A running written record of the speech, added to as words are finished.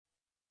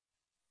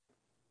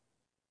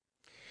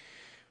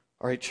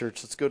All right,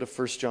 church, let's go to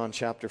 1 John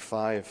chapter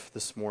 5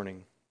 this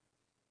morning.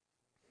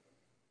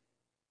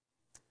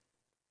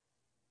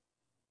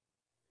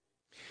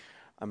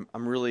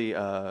 I'm really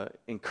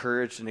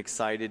encouraged and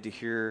excited to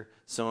hear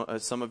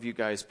some of you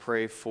guys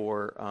pray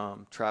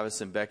for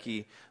Travis and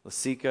Becky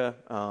Lasica.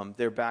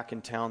 They're back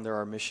in town. There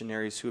are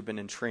missionaries who have been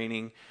in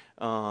training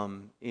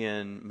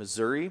in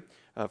Missouri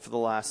for the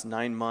last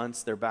 9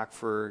 months. They're back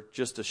for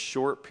just a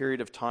short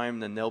period of time.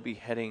 Then they'll be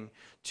heading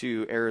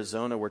to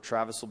Arizona, where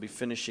Travis will be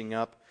finishing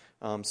up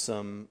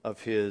some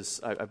of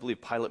his, I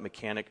believe, pilot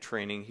mechanic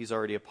training. He's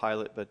already a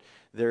pilot, but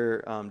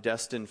they're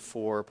destined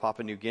for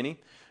Papua New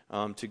Guinea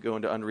to go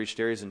into unreached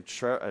areas. And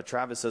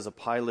Travis, as a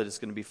pilot, is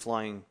going to be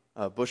flying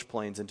bush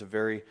planes into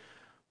very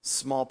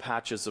small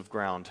patches of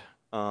ground.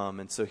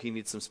 And so he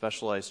needs some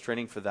specialized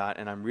training for that.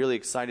 And I'm really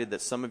excited that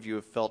some of you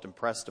have felt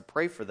impressed to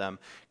pray for them,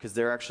 because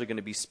they're actually going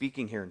to be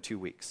speaking here in 2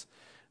 weeks.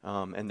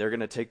 And they're going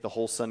to take the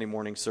whole Sunday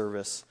morning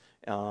service.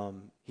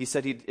 He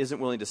said he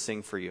isn't willing to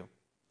sing for you.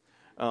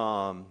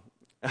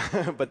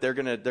 But they're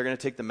gonna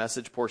take the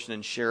message portion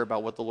and share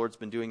about what the Lord's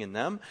been doing in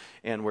them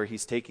and where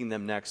He's taking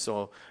them next.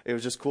 So it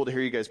was just cool to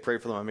hear you guys pray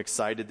for them. I'm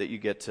excited that you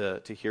get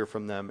to hear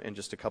from them in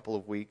just a couple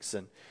of weeks,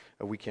 and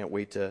we can't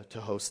wait to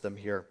host them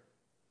here.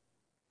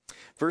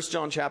 1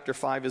 John chapter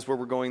 5 is where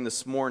we're going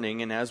this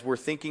morning, and as we're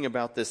thinking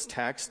about this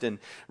text, and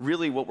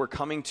really what we're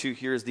coming to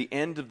here is the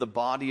end of the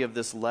body of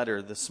this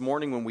letter. This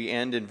morning, when we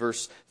end in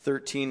verse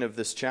 13 of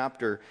this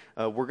chapter,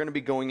 we're going to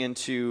be going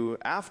into,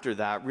 after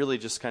that, really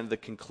just kind of the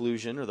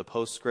conclusion, or the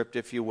postscript,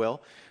 if you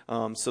will.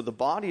 So the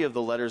body of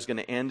the letter is going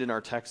to end in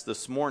our text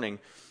this morning,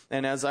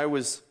 and as I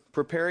was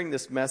preparing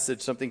this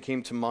message, something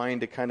came to mind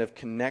to kind of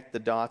connect the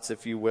dots,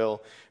 if you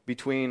will,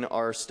 between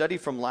our study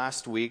from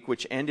last week,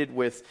 which ended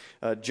with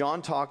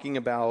John talking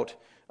about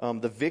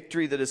the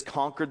victory that has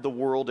conquered the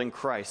world in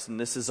Christ. And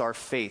this is our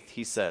faith,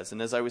 he says.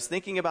 And as I was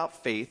thinking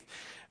about faith,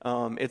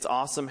 it's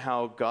awesome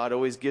how God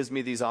always gives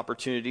me these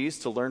opportunities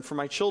to learn from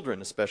my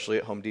children, especially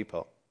at Home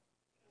Depot.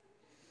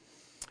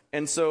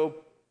 And so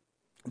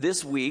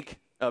this week,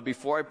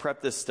 before I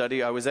prepped this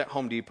study, I was at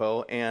Home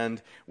Depot,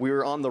 and we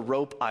were on the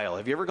rope aisle.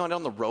 Have you ever gone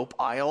down the rope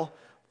aisle?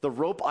 The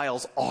rope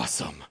aisle's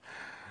awesome,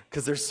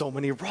 because there's so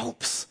many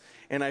ropes.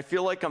 And I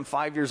feel like I'm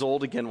 5 years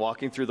old again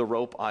walking through the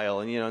rope aisle.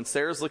 And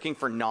Sarah's looking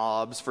for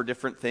knobs for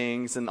different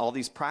things and all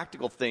these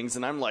practical things.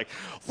 And I'm like,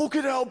 look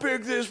at how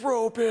big this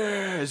rope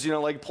is.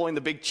 Like pulling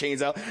the big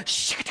chains out.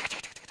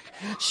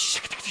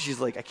 She's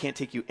like, I can't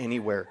take you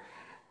anywhere.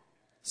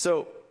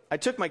 So I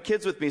took my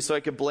kids with me so I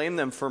could blame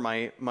them for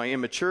my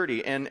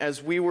immaturity. And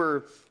as we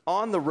were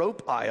on the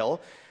rope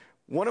aisle,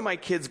 one of my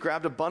kids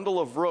grabbed a bundle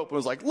of rope and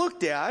was like, look,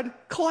 Dad,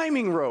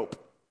 climbing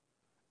rope.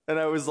 And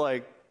I was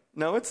like,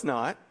 no, it's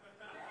not.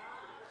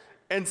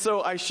 And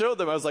so I showed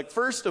them, I was like,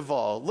 first of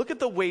all, look at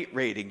the weight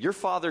rating. Your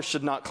father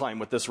should not climb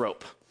with this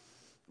rope,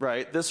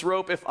 right? This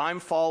rope, if I'm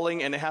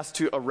falling and it has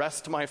to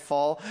arrest my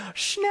fall,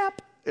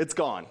 snap, it's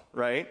gone,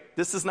 right?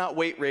 This is not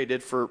weight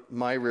rated for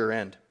my rear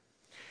end.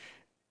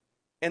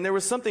 And there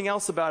was something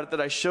else about it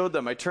that I showed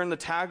them. I turned the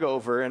tag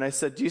over and I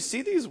said, do you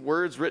see these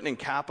words written in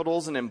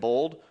capitals and in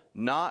bold?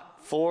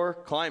 Not for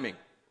climbing.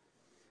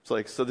 It's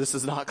like, so this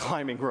is not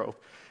climbing rope.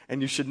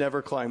 And you should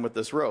never climb with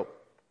this rope.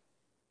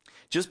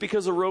 Just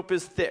because a rope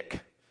is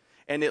thick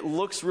and it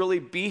looks really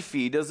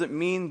beefy doesn't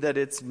mean that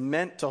it's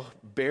meant to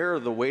bear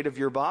the weight of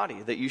your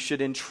body, that you should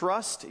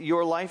entrust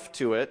your life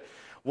to it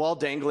while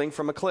dangling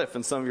from a cliff.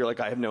 And some of you are like,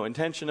 I have no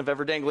intention of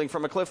ever dangling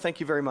from a cliff. Thank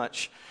you very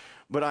much.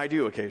 But I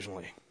do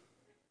occasionally.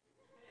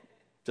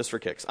 Just for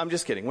kicks. I'm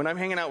just kidding. When I'm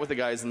hanging out with the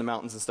guys in the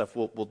mountains and stuff,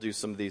 we'll do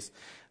some of these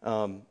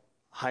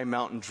high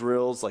mountain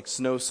drills like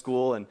snow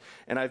school. And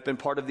I've been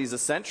part of these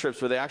ascent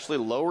trips where they actually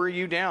lower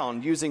you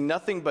down using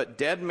nothing but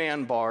dead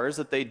man bars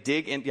that they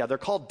dig in. Yeah, they're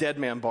called dead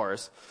man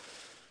bars.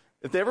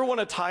 If they ever want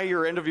to tie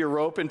your end of your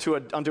rope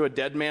onto a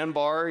dead man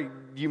bar,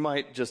 you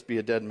might just be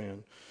a dead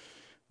man.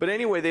 But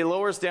anyway, they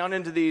lower us down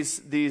into these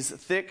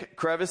thick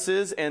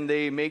crevices, and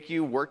they make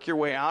you work your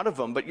way out of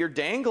them. But you're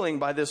dangling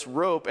by this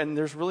rope, and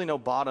there's really no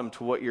bottom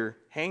to what you're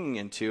hanging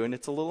into, and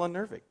it's a little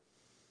unnerving.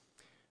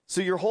 So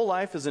your whole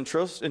life is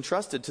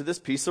entrusted to this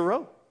piece of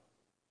rope.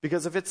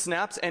 Because if it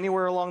snaps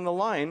anywhere along the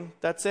line,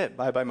 that's it.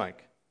 Bye-bye,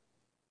 Mike.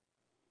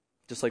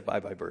 Just like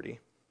bye-bye, Birdie.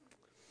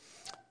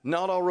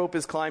 Not all rope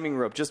is climbing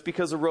rope. Just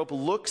because a rope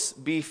looks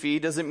beefy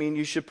doesn't mean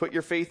you should put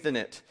your faith in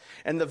it.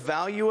 And the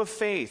value of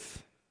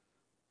faith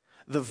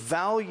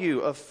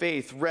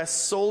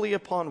rests solely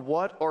upon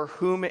what or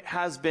whom it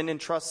has been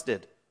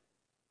entrusted.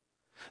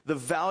 The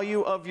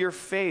value of your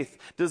faith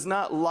does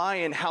not lie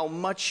in how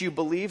much you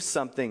believe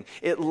something.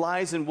 It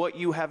lies in what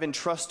you have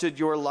entrusted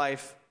your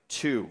life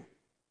to.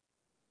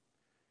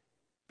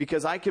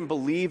 Because I can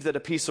believe that a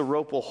piece of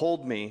rope will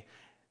hold me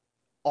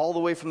all the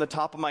way from the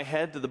top of my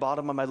head to the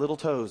bottom of my little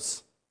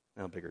toes.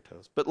 No, bigger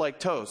toes, but like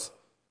toes,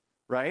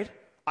 right?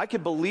 I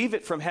can believe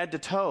it from head to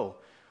toe.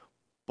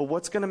 But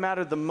what's going to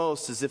matter the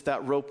most is if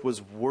that rope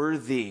was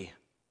worthy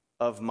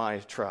of my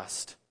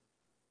trust.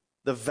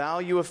 The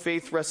value of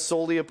faith rests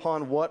solely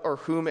upon what or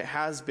whom it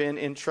has been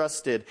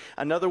entrusted.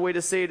 Another way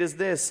to say it is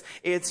this: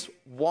 it's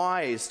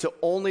wise to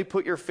only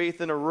put your faith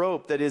in a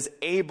rope that is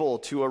able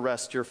to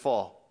arrest your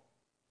fall.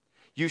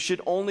 You should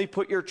only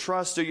put your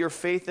trust or your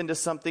faith into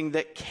something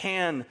that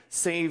can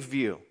save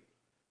you.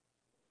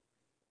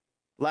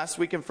 Last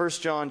week in 1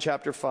 John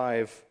chapter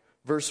 5,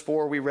 verse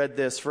 4, we read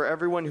this: "For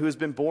everyone who has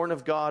been born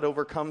of God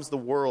overcomes the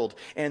world,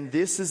 and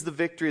this is the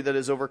victory that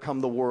has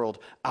overcome the world,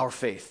 our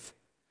faith."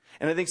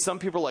 And I think some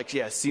people are like,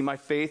 yeah, see my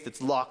faith,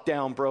 it's locked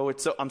down, bro.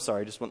 I'm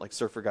sorry, I just went like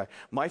surfer guy.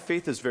 My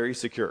faith is very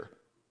secure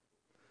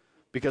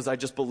because I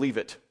just believe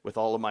it with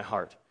all of my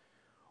heart.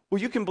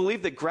 Well, you can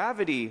believe that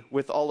gravity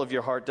with all of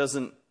your heart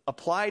doesn't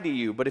apply to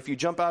you, but if you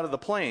jump out of the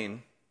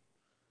plane,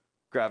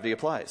 gravity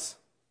applies.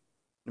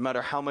 No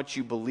matter how much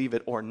you believe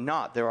it or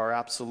not, there are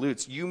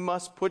absolutes. You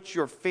must put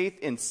your faith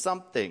in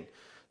something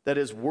that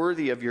is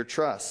worthy of your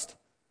trust.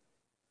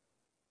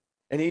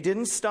 And he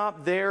didn't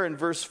stop there in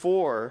verse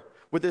 4.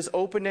 With this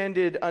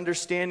open-ended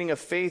understanding of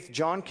faith,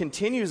 John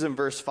continues in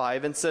verse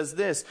 5 and says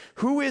this: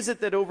 "Who is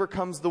it that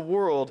overcomes the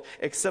world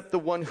except the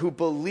one who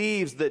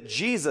believes that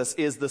Jesus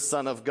is the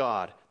Son of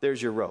God?"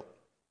 There's your rope.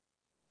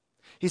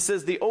 He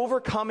says the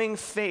overcoming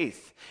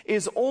faith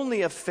is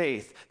only a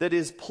faith that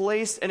is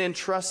placed and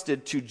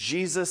entrusted to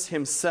Jesus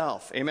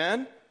himself.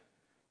 Amen?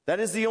 That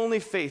is the only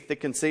faith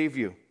that can save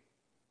you.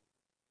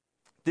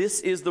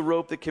 This is the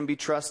rope that can be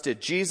trusted.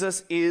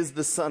 Jesus is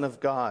the Son of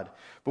God.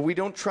 But we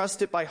don't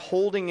trust it by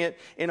holding it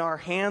in our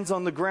hands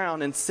on the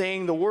ground and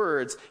saying the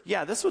words,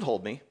 yeah, this would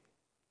hold me.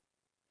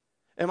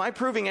 Am I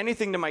proving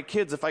anything to my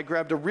kids if I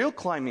grabbed a real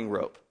climbing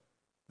rope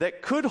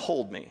that could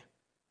hold me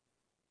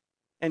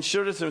and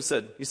showed it to them and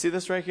said, you see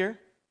this right here?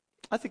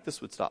 I think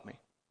this would stop me.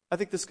 I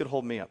think this could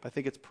hold me up. I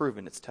think it's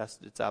proven, it's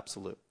tested, it's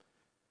absolute.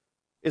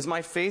 Is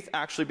my faith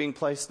actually being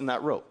placed in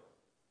that rope?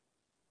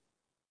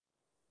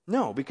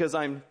 No, because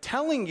I'm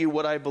telling you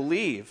what I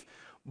believe,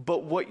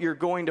 but what you're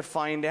going to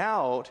find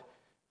out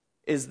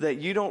is that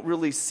you don't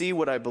really see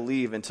what I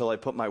believe until I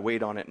put my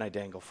weight on it and I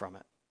dangle from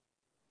it.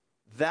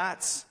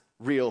 That's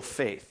real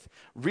faith.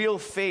 Real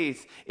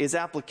faith is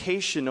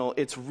applicational,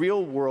 it's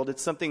real world,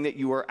 it's something that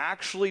you are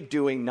actually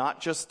doing, not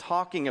just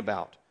talking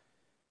about.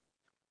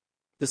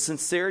 The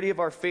sincerity of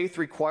our faith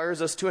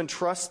requires us to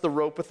entrust the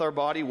rope with our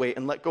body weight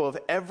and let go of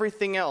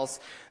everything else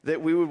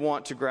that we would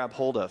want to grab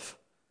hold of.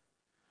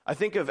 I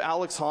think of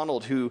Alex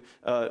Honnold, who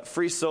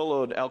free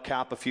soloed El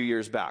Cap a few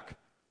years back.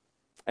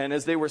 And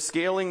as they were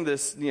scaling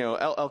this,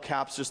 El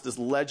Cap's just this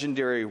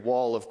legendary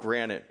wall of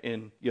granite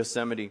in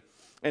Yosemite.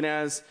 And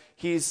as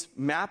he's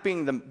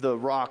mapping the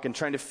rock and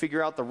trying to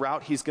figure out the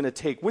route he's going to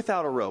take,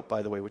 without a rope,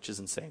 by the way, which is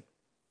insane.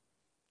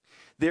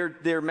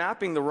 They're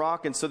mapping the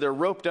rock, and so they're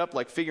roped up,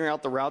 like figuring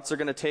out the routes they're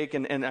going to take.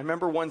 And I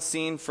remember one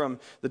scene from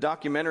the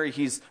documentary,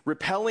 he's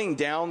rappelling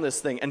down this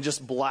thing and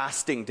just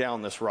blasting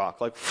down this rock,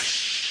 like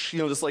whoosh,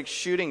 just like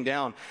shooting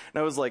down.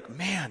 And I was like,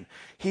 man,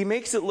 he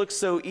makes it look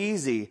so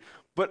easy.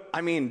 But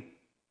I mean,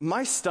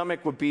 my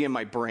stomach would be in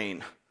my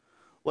brain.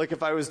 Like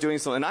if I was doing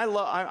something. And I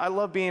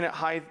love being at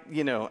high,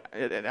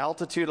 at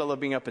altitude. I love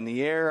being up in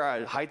the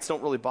air. Heights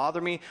don't really bother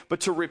me.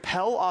 But to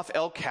rappel off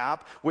El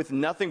Cap with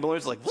nothing below,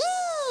 it's like,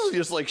 woo,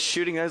 just like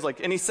shooting.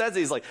 And he says,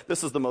 he's like,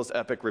 this is the most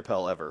epic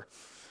rappel ever.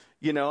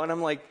 And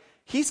I'm like,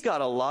 he's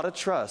got a lot of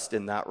trust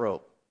in that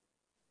rope.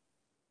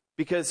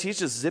 Because he's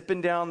just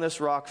zipping down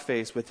this rock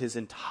face with his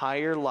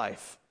entire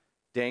life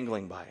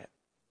dangling by it.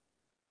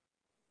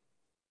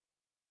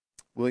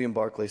 William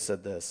Barclay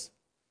said this: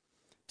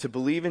 "To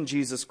believe in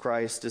Jesus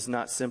Christ is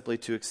not simply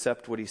to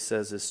accept what he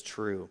says is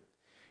true.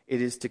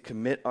 It is to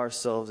commit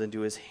ourselves into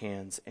his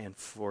hands, and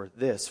for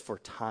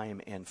time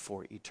and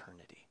for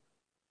eternity."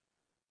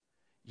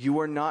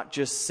 You are not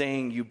just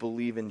saying you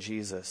believe in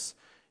Jesus.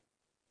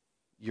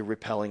 You're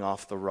rappelling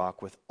off the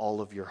rock with all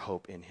of your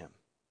hope in him.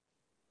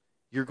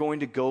 You're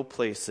going to go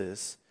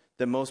places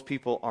that most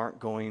people aren't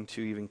going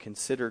to even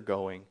consider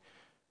going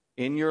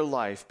in your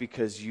life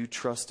because you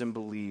trust and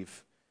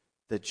believe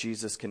that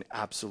Jesus can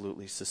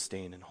absolutely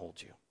sustain and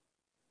hold you.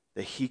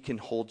 That he can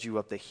hold you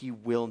up, that he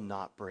will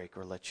not break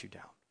or let you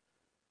down.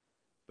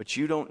 But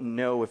you don't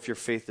know if your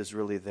faith is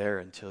really there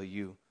until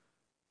you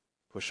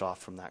push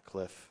off from that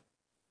cliff.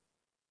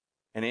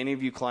 And any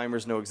of you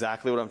climbers know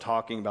exactly what I'm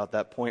talking about,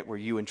 that point where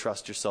you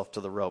entrust yourself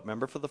to the rope.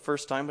 Remember for the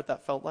first time what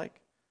that felt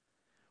like?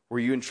 Where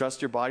you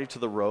entrust your body to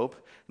the rope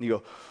and you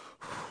go,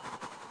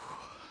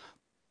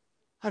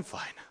 I'm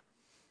fine.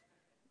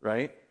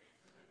 Right?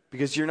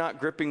 Because you're not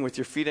gripping with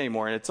your feet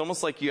anymore. And it's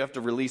almost like you have to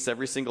release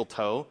every single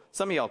toe.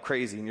 Some of y'all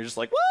crazy and you're just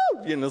like,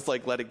 woo! Just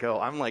like let it go.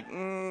 I'm like,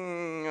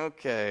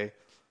 okay.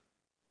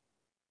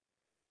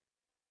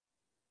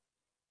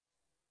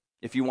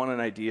 If you want an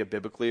idea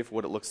biblically of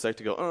what it looks like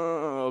to go,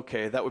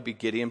 okay, that would be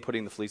Gideon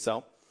putting the fleece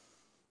out.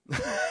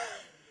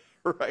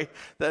 Right?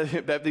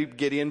 That'd be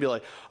Gideon be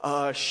like,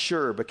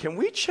 sure, but can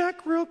we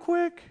check real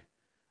quick?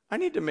 I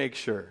need to make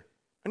sure.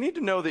 I need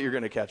to know that you're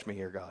going to catch me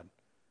here, God.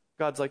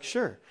 God's like,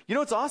 sure. You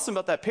know what's awesome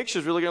about that picture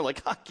is really going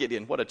to like,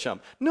 Gideon, what a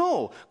chump.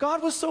 No,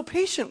 God was so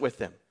patient with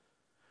him.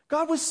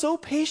 God was so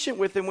patient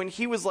with him when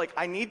he was like,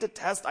 I need to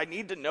test, I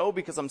need to know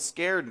because I'm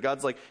scared. And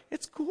God's like,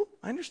 it's cool.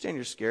 I understand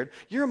you're scared.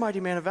 You're a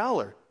mighty man of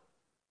valor.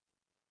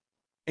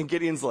 And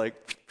Gideon's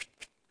like,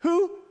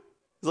 who?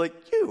 He's like,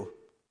 you.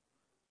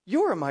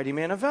 You're a mighty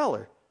man of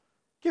valor.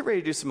 Get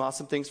ready to do some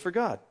awesome things for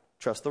God.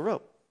 Trust the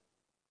rope.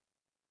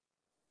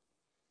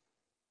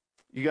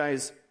 You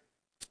guys,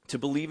 to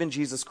believe in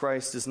Jesus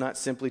Christ is not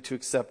simply to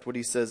accept what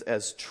he says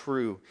as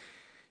true.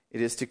 It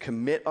is to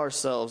commit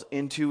ourselves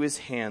into his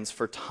hands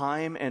for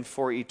time and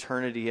for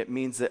eternity. It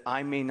means that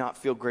I may not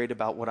feel great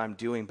about what I'm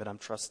doing, but I'm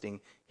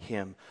trusting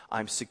him.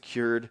 I'm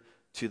secured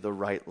to the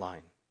right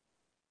line.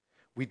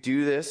 We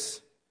do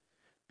this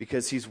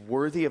because he's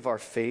worthy of our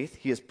faith.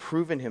 He has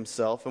proven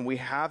himself, and we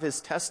have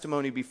his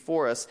testimony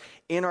before us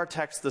in our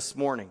text this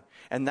morning.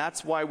 And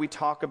that's why we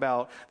talk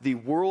about the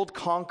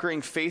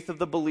world-conquering faith of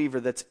the believer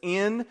that's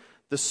in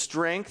the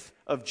strength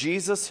of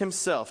Jesus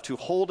himself to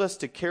hold us,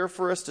 to care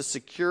for us, to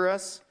secure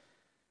us.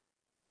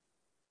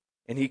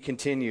 And he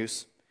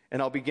continues,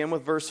 and I'll begin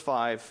with verse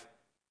 5,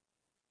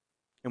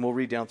 and we'll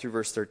read down through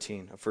verse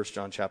 13 of 1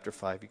 John chapter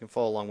 5. You can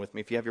follow along with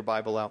me. If you have your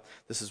Bible out,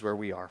 this is where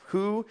we are.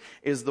 Who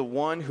is the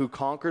one who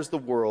conquers the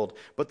world,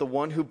 but the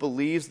one who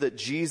believes that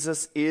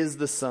Jesus is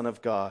the Son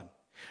of God?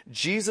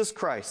 Jesus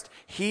Christ,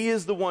 he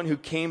is the one who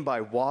came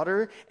by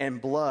water and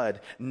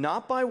blood,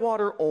 not by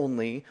water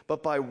only,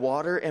 but by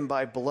water and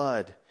by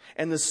blood.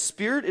 And the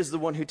Spirit is the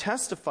one who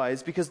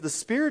testifies, because the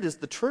Spirit is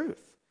the truth.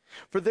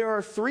 For there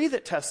are three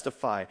that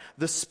testify,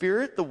 the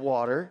Spirit, the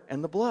water,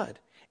 and the blood.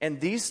 And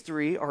these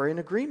three are in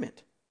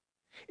agreement.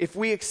 If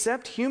we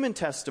accept human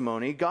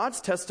testimony,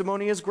 God's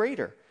testimony is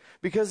greater,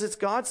 because it's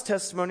God's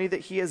testimony that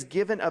he has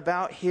given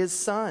about his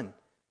Son.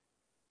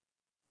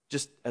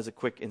 Just as a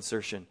quick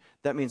insertion,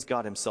 that means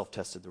God himself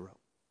tested the rope.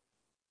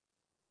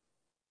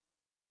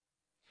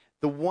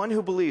 The one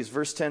who believes,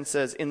 verse 10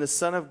 says, in the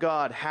Son of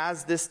God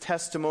has this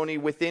testimony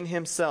within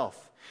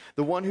himself.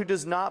 The one who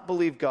does not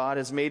believe God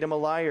has made him a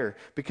liar,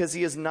 because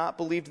he has not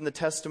believed in the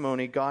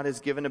testimony God has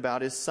given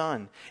about his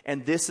Son.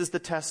 And this is the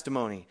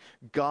testimony.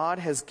 God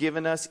has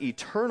given us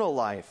eternal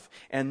life,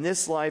 and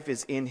this life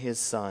is in his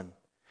Son.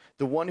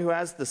 The one who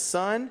has the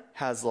Son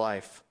has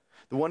life.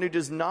 The one who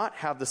does not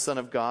have the Son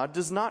of God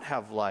does not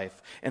have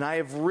life. And I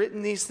have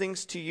written these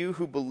things to you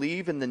who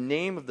believe in the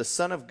name of the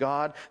Son of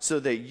God, so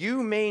that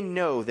you may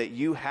know that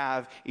you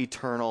have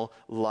eternal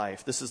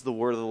life. This is the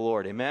word of the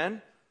Lord.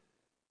 Amen?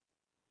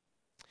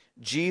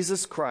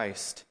 Jesus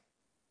Christ,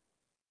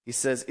 he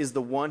says, is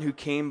the one who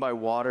came by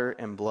water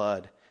and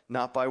blood,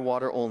 not by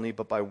water only,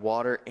 but by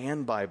water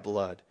and by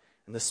blood.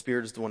 And the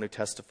Spirit is the one who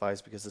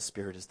testifies, because the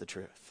Spirit is the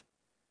truth.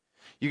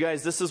 You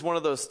guys, this is one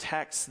of those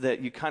texts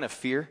that you kind of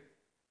fear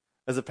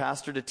as a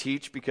pastor to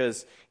teach,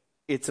 because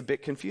it's a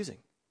bit confusing.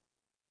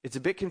 It's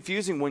a bit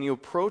confusing when you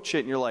approach it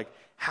and you're like,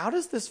 how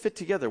does this fit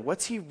together?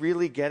 What's he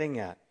really getting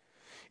at?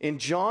 In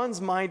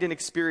John's mind and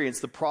experience,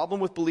 the problem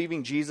with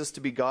believing Jesus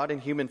to be God in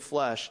human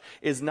flesh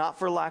is not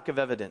for lack of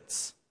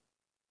evidence.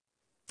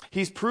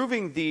 He's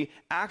proving the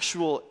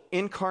actual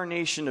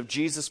incarnation of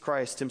Jesus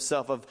Christ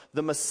himself, of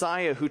the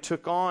Messiah who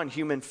took on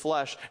human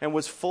flesh and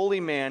was fully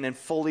man and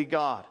fully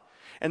God.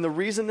 And the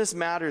reason this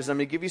matters, I'm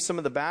going to give you some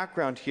of the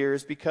background here,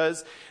 is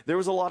because there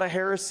was a lot of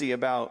heresy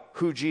about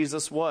who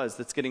Jesus was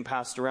that's getting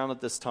passed around at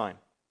this time.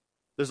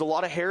 There's a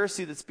lot of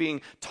heresy that's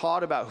being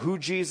taught about who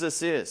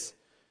Jesus is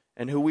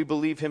and who we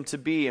believe him to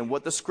be and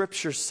what the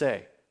scriptures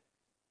say.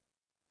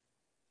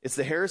 It's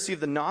the heresy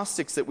of the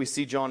Gnostics that we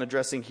see John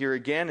addressing here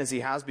again, as he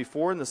has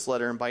before in this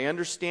letter. And by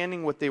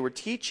understanding what they were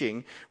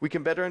teaching, we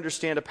can better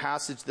understand a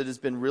passage that has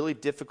been really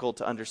difficult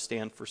to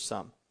understand for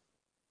some.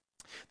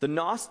 The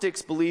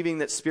Gnostics, believing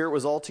that spirit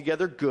was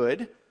altogether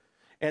good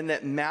and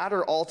that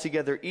matter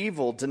altogether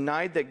evil,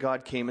 denied that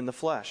God came in the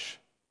flesh.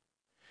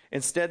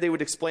 Instead, they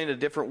would explain it a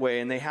different way,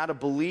 and they had a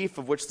belief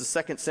of which the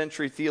 2nd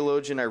century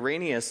theologian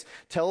Irenaeus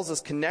tells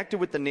us, connected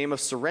with the name of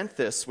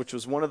Cerinthus, which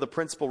was one of the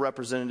principal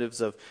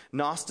representatives of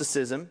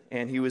Gnosticism,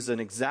 and he was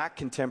an exact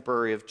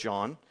contemporary of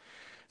John.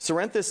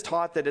 Cerinthus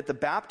taught that at the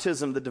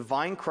baptism, the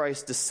divine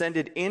Christ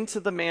descended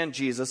into the man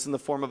Jesus in the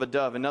form of a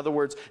dove. In other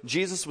words,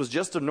 Jesus was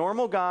just a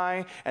normal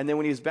guy, and then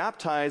when he was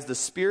baptized, the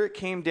Spirit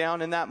came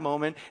down in that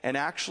moment and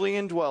actually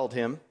indwelled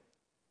him.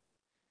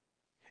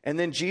 And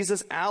then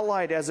Jesus,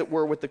 allied as it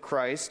were with the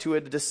Christ who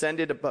had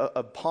descended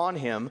upon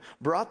him,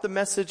 brought the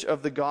message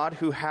of the God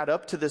who had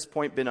up to this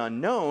point been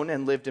unknown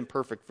and lived in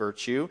perfect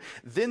virtue.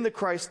 Then the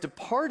Christ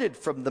departed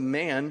from the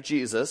man,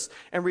 Jesus,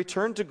 and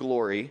returned to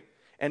glory.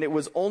 And it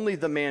was only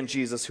the man,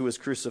 Jesus, who was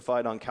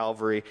crucified on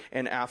Calvary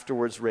and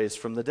afterwards raised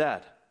from the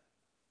dead.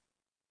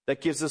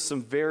 That gives us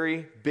some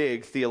very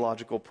big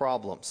theological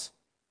problems.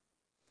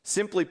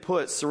 Simply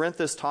put,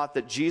 Cerinthus taught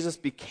that Jesus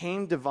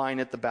became divine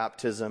at the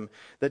baptism,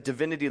 that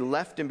divinity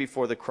left him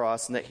before the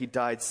cross, and that he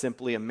died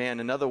simply a man.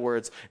 In other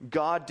words,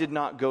 God did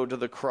not go to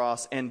the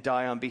cross and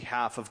die on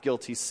behalf of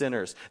guilty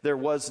sinners. There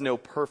was no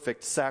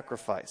perfect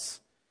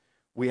sacrifice.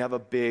 We have a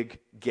big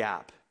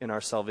gap in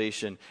our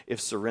salvation if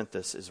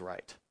Cerinthus is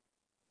right.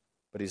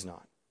 But he's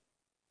not.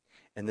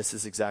 And this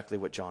is exactly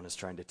what John is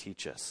trying to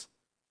teach us.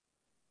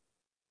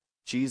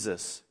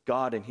 Jesus,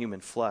 God in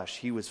human flesh,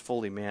 he was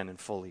fully man and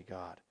fully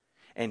God.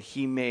 And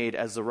he made,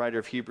 as the writer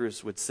of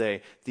Hebrews would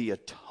say, the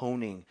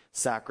atoning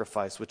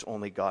sacrifice which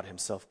only God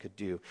himself could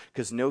do.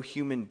 Because no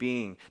human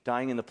being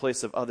dying in the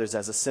place of others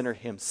as a sinner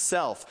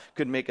himself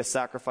could make a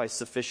sacrifice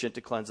sufficient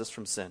to cleanse us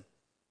from sin.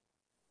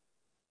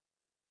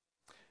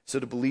 So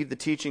to believe the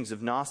teachings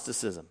of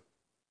Gnosticism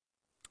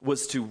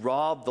was to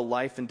rob the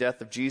life and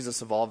death of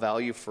Jesus of all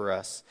value for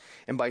us.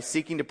 And by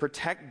seeking to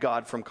protect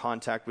God from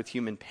contact with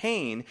human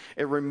pain,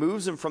 it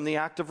removes him from the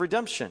act of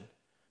redemption,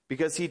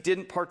 because he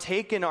didn't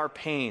partake in our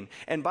pain.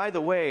 And by the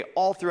way,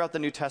 all throughout the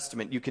New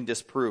Testament, you can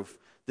disprove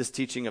this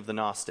teaching of the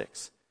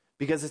Gnostics,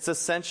 because it's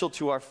essential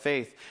to our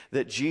faith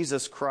that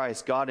Jesus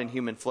Christ, God in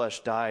human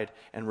flesh, died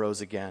and rose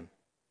again.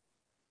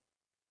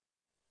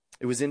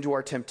 It was into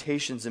our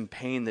temptations and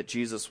pain that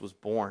Jesus was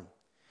born.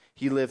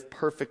 He lived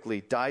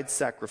perfectly, died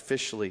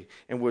sacrificially,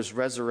 and was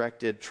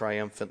resurrected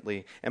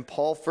triumphantly. And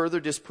Paul further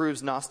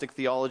disproves Gnostic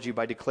theology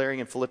by declaring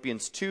in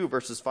Philippians 2,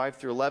 verses 5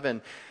 through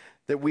 11,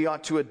 that we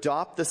ought to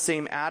adopt the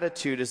same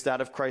attitude as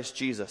that of Christ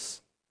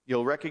Jesus.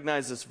 You'll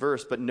recognize this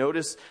verse, but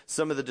notice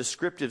some of the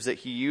descriptives that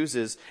he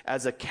uses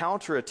as a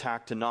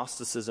counterattack to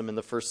Gnosticism in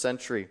the first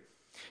century.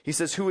 He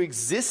says, who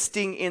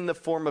existing in the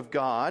form of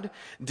God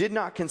did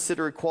not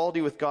consider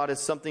equality with God as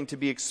something to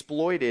be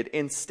exploited.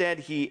 Instead,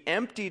 he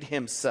emptied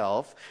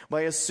himself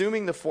by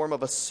assuming the form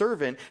of a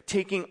servant,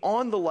 taking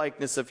on the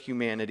likeness of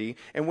humanity.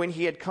 And when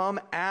he had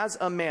come as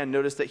a man,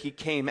 notice that he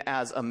came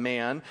as a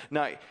man.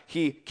 Not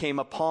he came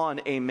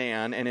upon a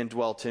man and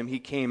indwelt him. He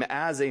came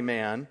as a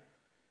man.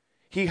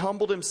 He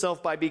humbled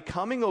himself by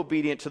becoming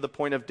obedient to the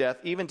point of death,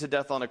 even to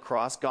death on a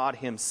cross. God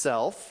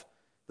himself,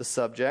 the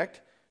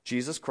subject,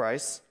 Jesus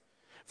Christ.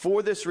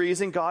 For this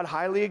reason, God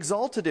highly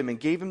exalted him and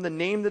gave him the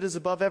name that is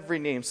above every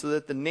name, so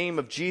that the name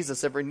of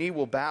Jesus, every knee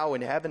will bow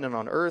in heaven and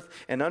on earth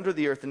and under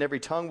the earth, and every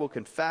tongue will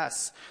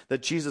confess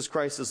that Jesus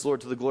Christ is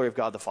Lord, to the glory of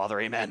God the Father.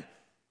 Amen.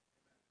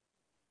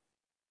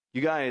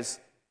 You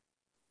guys,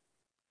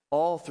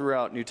 all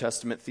throughout New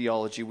Testament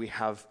theology, we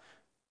have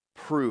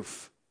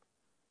proof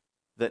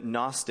that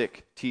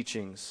Gnostic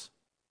teachings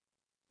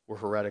were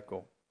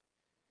heretical.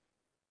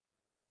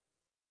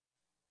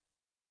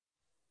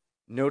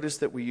 Notice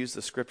that we use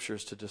the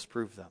scriptures to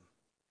disprove them.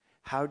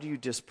 How do you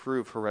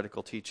disprove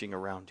heretical teaching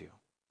around you?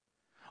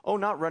 Oh,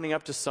 not running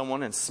up to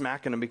someone and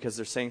smacking them because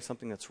they're saying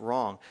something that's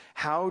wrong.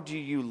 How do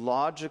you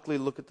logically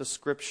look at the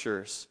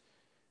scriptures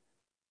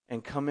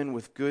and come in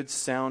with good,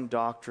 sound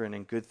doctrine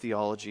and good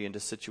theology into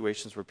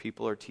situations where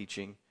people are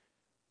teaching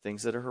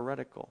things that are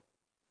heretical?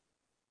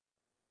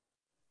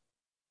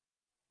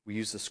 We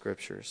use the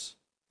scriptures.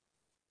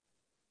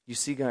 You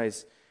see,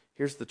 guys,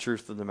 here's the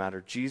truth of the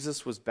matter.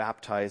 Jesus was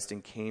baptized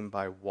and came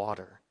by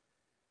water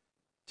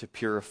to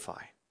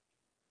purify.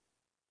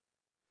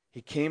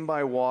 He came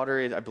by water.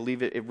 I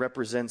believe it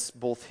represents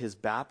both his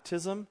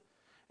baptism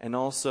and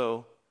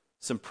also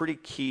some pretty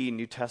key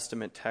New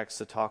Testament texts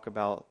that talk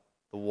about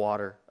the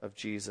water of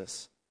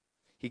Jesus.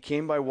 He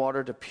came by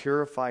water to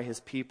purify his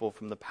people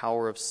from the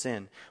power of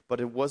sin. But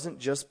it wasn't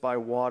just by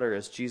water,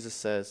 as Jesus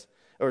says,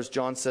 or as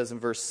John says in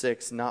verse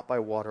 6, not by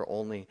water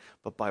only,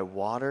 but by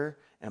water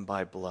and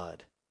by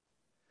blood.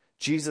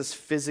 Jesus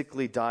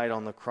physically died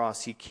on the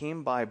cross. He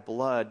came by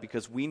blood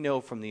because we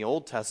know from the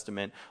Old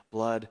Testament,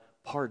 blood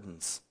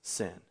pardons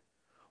sin.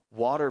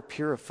 Water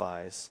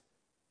purifies,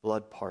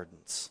 blood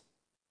pardons.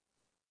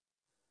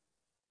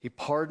 He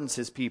pardons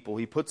his people.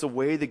 He puts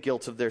away the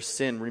guilt of their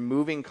sin,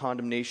 removing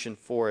condemnation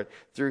for it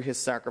through his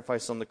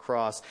sacrifice on the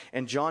cross.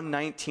 And John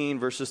 19,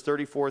 verses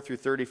 34 through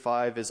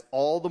 35 is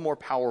all the more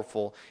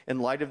powerful in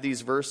light of these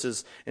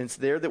verses. And it's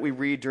there that we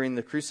read during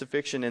the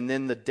crucifixion and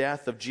then the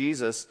death of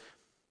Jesus.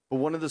 But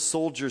one of the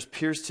soldiers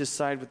pierced his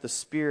side with the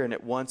spear, and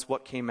at once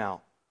what came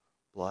out?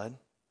 Blood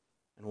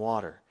and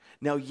water.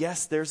 Now,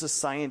 yes, there's a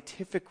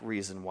scientific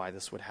reason why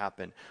this would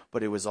happen,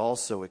 but it was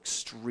also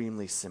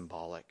extremely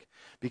symbolic,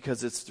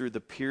 because it's through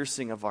the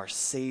piercing of our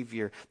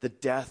Savior, the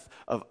death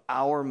of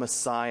our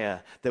Messiah,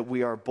 that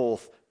we are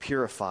both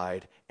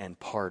purified and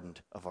pardoned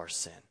of our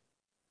sin.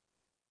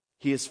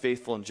 He is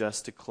faithful and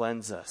just to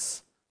cleanse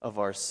us of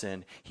our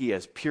sin. He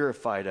has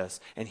purified us,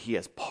 and he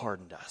has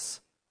pardoned us.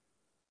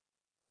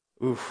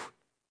 Oof.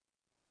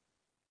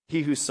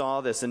 He who saw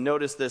this, and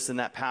notice this in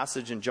that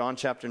passage in John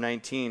chapter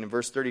 19,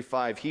 verse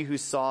 35, he who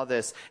saw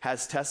this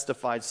has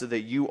testified so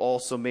that you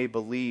also may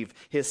believe.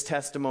 His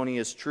testimony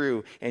is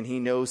true, and he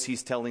knows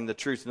he's telling the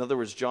truth. In other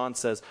words, John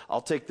says,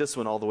 I'll take this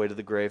one all the way to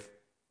the grave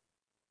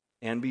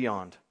and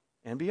beyond,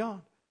 and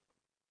beyond.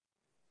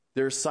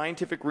 There are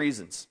scientific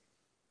reasons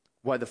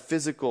why the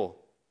physical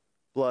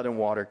blood and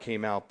water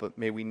came out, but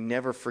may we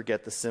never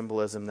forget the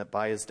symbolism that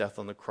by his death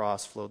on the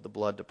cross flowed the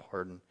blood to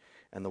pardon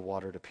and the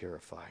water to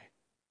purify.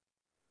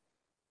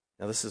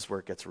 Now, this is where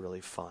it gets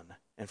really fun.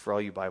 And for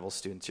all you Bible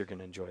students, you're going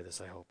to enjoy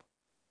this, I hope.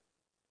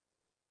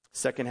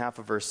 Second half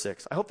of verse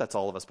 6. I hope that's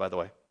all of us, by the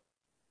way.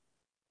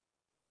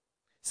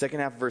 Second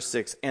half of verse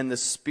 6. And the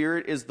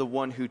Spirit is the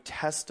one who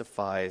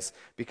testifies,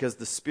 because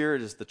the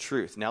Spirit is the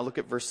truth. Now look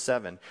at verse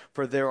 7.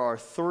 For there are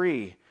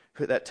three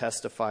that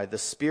testify, the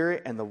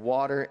Spirit and the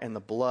water and the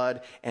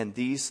blood, and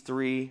these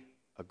three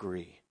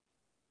agree.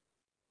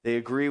 They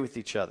agree with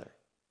each other.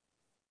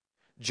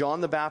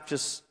 John the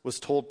Baptist was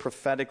told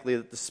prophetically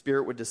that the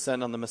Spirit would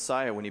descend on the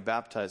Messiah when he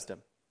baptized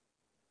him.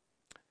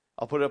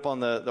 I'll put it up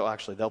on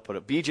actually, they'll put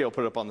it, BJ will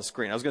put it up on the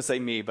screen. I was going to say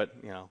me, but,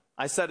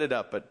 I set it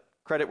up, but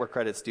credit where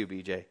credit's due,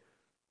 BJ.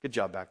 Good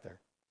job back there.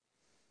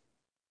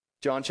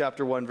 John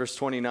chapter 1, verse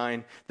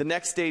 29. The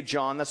next day,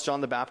 John, that's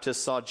John the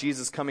Baptist, saw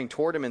Jesus coming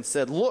toward him and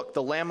said, "Look,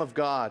 the Lamb of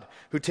God,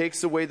 who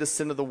takes away the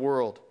sin of the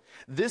world.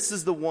 This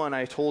is the one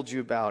I told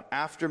you about.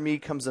 After me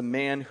comes a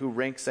man who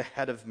ranks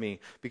ahead of me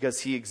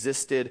because he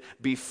existed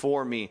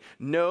before me."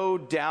 No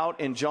doubt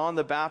in John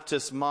the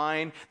Baptist's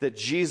mind that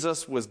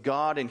Jesus was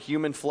God in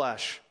human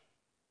flesh.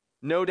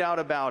 No doubt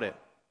about it.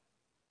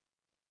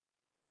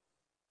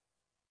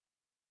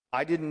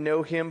 "I didn't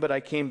know him, but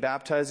I came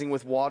baptizing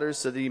with water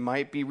so that he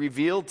might be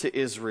revealed to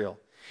Israel."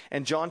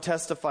 And John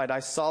testified, "I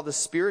saw the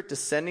Spirit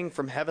descending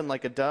from heaven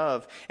like a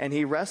dove, and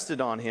he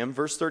rested on him."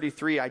 Verse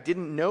 33, "I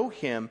didn't know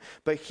him,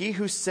 but he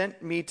who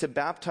sent me to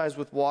baptize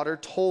with water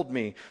told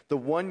me, 'The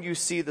one you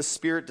see the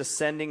Spirit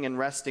descending and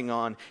resting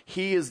on,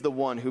 he is the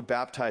one who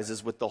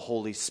baptizes with the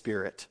Holy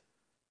Spirit.'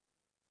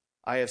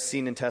 I have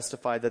seen and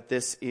testified that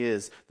this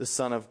is the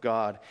Son of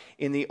God."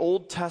 In the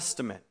Old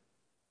Testament,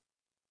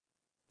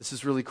 this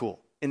is really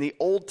cool. In the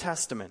Old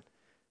Testament,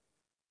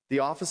 the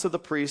office of the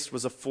priest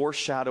was a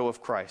foreshadow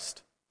of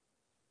Christ.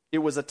 It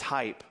was a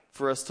type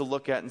for us to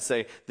look at and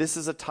say, this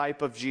is a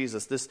type of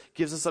Jesus. This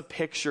gives us a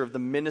picture of the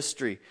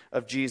ministry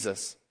of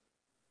Jesus.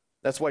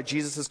 That's why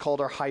Jesus is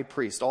called our high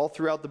priest. All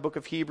throughout the book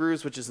of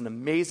Hebrews, which is an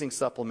amazing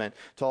supplement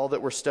to all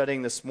that we're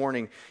studying this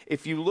morning.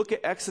 If you look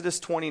at Exodus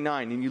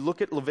 29 and you look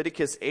at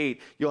Leviticus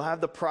 8, you'll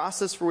have the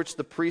process for which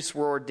the priests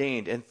were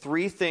ordained. And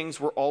three things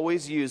were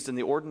always used in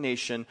the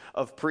ordination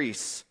of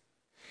priests.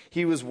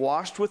 He was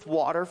washed with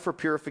water for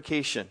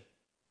purification.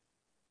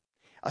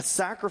 A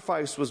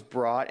sacrifice was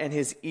brought, and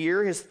his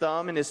ear, his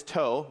thumb, and his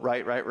toe,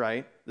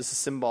 right, this is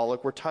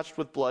symbolic, were touched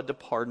with blood to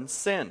pardon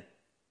sin.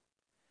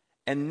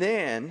 And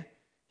then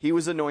he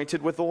was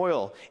anointed with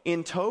oil,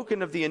 in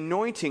token of the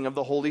anointing of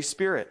the Holy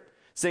Spirit,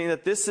 saying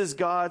that this is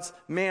God's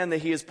man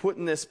that he has put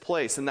in this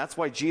place. And that's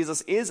why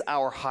Jesus is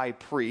our high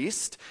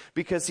priest,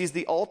 because he's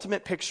the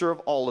ultimate picture of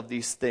all of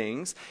these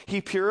things.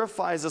 He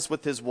purifies us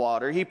with his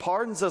water, he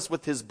pardons us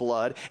with his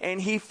blood,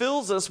 and he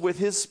fills us with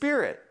his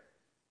Spirit.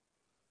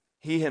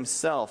 He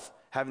himself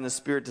having the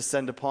Spirit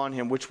descend upon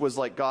him, which was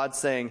like God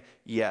saying,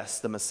 yes,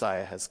 the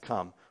Messiah has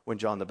come, when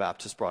John the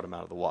Baptist brought him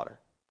out of the water.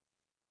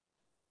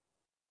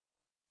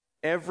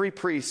 Every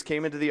priest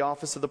came into the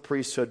office of the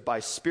priesthood by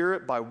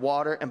Spirit, by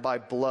water, and by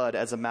blood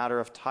as a matter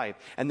of type.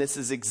 And this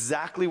is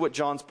exactly what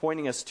John's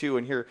pointing us to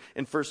in here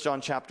in 1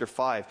 John chapter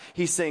 5.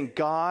 He's saying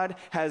God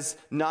has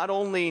not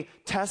only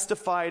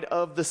testified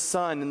of the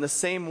Son in the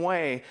same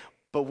way,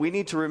 but we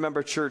need to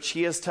remember, church,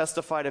 he has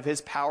testified of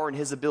his power and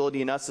his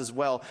ability in us as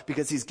well,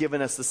 because he's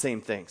given us the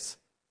same things.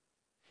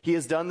 He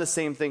has done the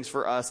same things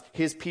for us,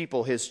 his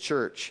people, his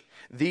church.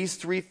 These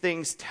three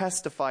things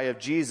testify of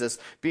Jesus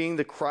being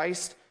the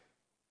Christ,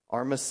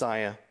 our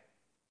Messiah,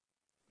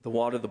 the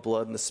water, the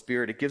blood, and the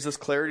Spirit. It gives us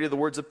clarity to the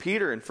words of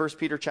Peter in 1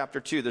 Peter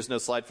chapter 2. There's no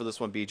slide for this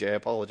one, BJ. I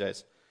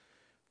apologize.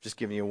 Just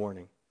giving you a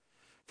warning.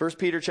 1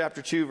 Peter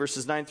chapter 2,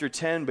 verses 9 through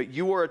 10. "But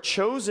you are a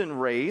chosen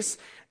race,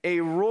 a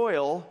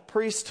royal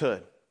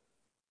priesthood."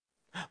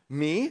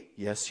 Me?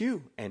 Yes,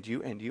 you. And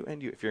you, and you,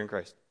 and you, if you're in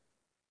Christ.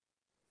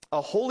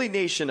 "A holy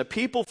nation, a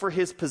people for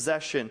his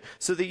possession,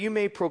 so that you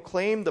may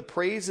proclaim the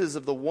praises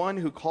of the one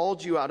who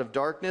called you out of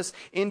darkness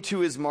into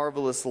his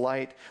marvelous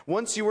light.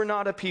 Once you were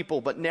not a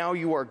people, but now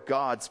you are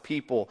God's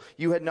people.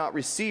 You had not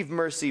received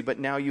mercy, but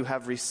now you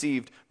have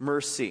received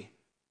mercy."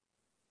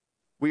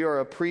 We are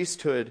a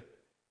priesthood.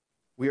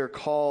 We are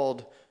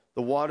called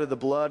the water, the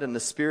blood, and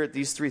the Spirit.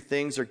 These three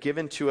things are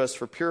given to us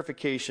for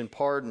purification,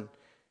 pardon.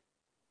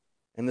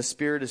 And the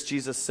Spirit, as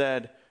Jesus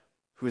said,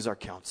 who is our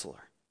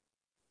counselor.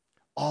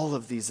 All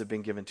of these have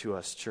been given to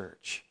us,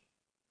 church.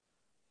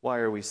 Why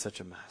are we such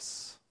a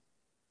mess?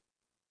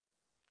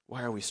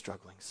 Why are we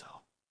struggling so?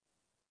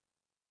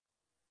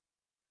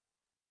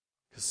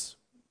 Because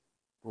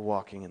we're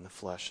walking in the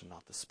flesh and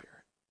not the Spirit.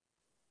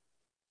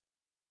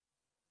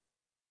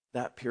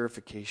 That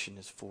purification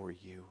is for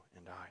you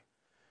and I.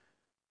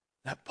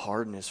 That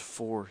pardon is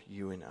for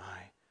you and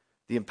I.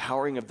 The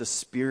empowering of the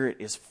Spirit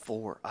is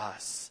for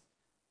us.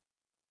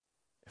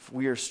 If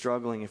we are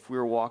struggling, if we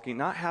are walking,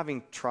 not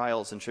having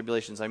trials and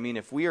tribulations, I mean,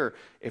 if we are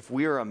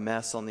a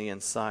mess on the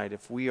inside,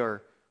 if we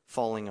are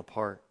falling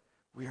apart,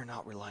 we are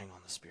not relying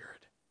on the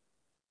Spirit.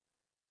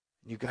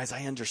 You guys,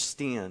 I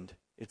understand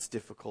it's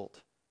difficult.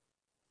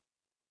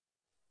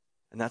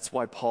 And that's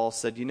why Paul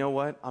said, you know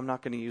what? I'm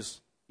not going to use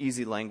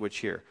easy language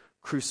here.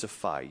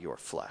 Crucify your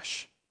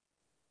flesh.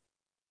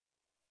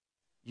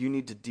 You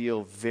need to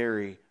deal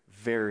very,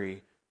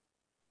 very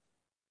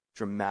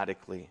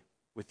dramatically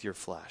with your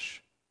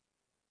flesh.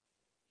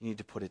 You need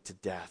to put it to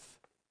death.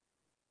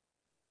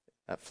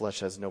 That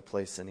flesh has no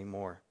place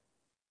anymore.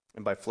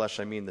 And by flesh,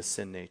 I mean the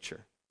sin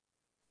nature.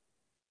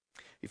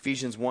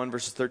 Ephesians 1,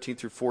 verses 13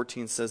 through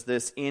 14 says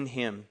this, in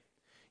him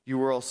you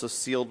were also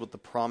sealed with the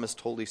promised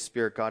Holy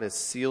Spirit. God has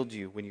sealed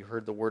you when you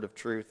heard the word of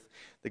truth,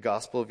 the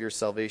gospel of your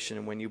salvation,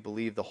 and when you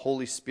believe. The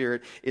Holy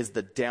Spirit is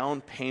the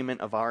down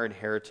payment of our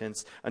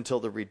inheritance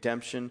until the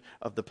redemption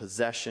of the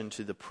possession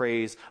to the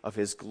praise of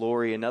his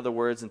glory. In other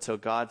words, until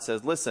God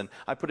says, listen,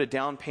 I put a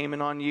down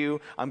payment on you.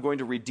 I'm going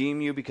to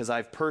redeem you because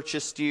I've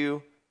purchased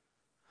you.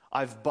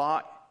 I've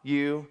bought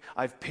you.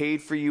 I've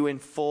paid for you in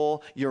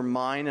full. You're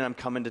mine, and I'm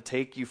coming to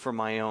take you for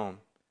my own.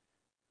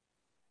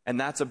 And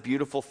that's a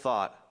beautiful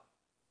thought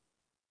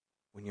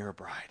when you're a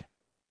bride.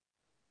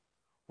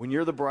 When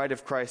you're the bride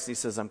of Christ, he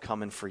says, I'm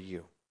coming for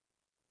you.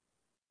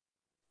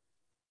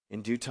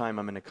 In due time,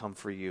 I'm going to come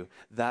for you.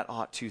 That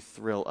ought to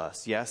thrill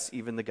us. Yes,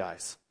 even the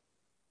guys.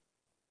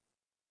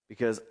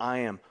 Because I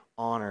am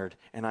honored,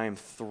 and I am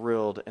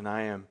thrilled, and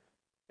I am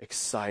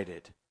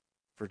excited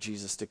for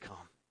Jesus to come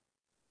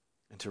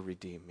and to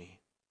redeem me.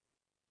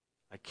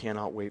 I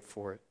cannot wait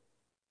for it.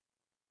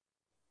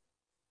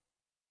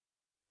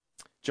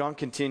 John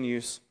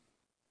continues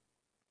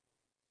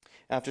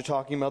after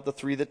talking about the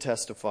three that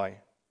testify.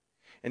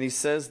 And he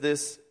says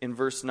this in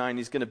verse 9.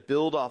 He's going to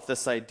build off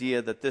this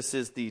idea that this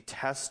is the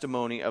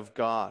testimony of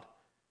God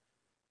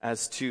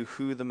as to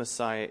who the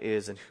Messiah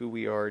is and who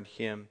we are in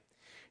him.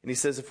 And he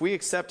says, if we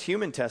accept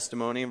human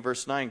testimony, in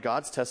verse 9,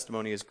 God's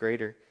testimony is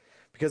greater.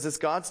 Because it's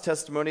God's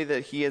testimony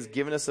that he has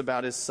given us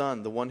about his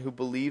Son. The one who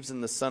believes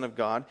in the Son of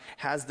God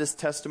has this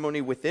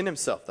testimony within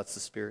himself. That's the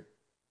Spirit.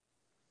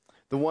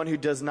 The one who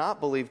does not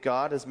believe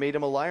God has made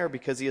him a liar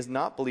because he has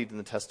not believed in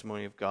the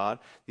testimony of God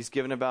he's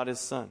given about his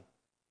Son.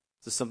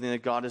 This is something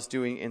that God is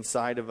doing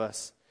inside of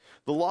us.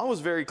 The law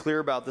was very clear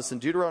about this in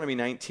Deuteronomy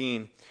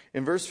 19.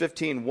 In verse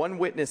 15, one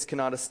witness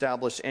cannot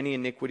establish any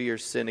iniquity or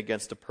sin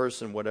against a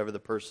person, whatever the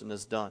person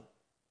has done.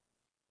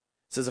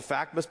 It says a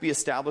fact must be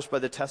established by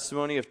the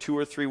testimony of 2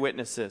 or 3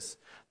 witnesses.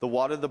 The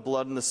water, the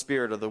blood, and the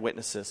Spirit are the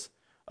witnesses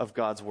of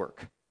God's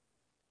work.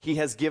 He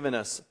has given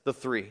us the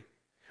 3.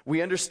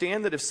 We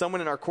understand that if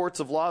someone in our courts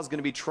of law is going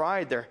to be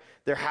tried,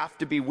 there have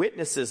to be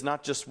witnesses,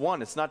 not just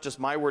one. It's not just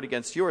my word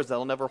against yours.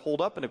 That'll never hold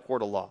up in a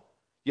court of law.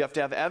 You have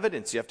to have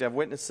evidence. You have to have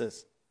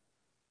witnesses.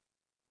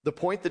 The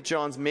point that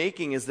John's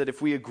making is that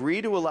if we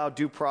agree to allow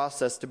due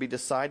process to be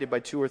decided by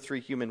 2 or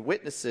 3 human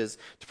witnesses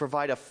to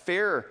provide a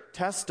fair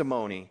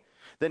testimony,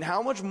 then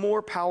how much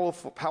more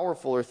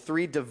powerful are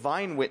 3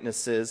 divine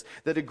witnesses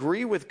that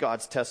agree with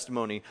God's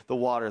testimony, the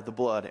water, the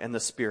blood, and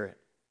the Spirit?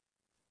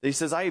 He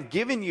says, I have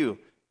given you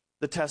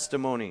the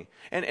testimony.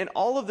 And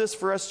all of this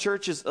for us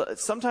churches,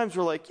 sometimes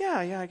we're like,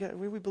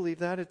 we believe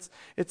that.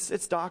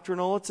 It's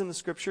doctrinal. It's in the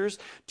scriptures.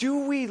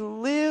 Do we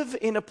live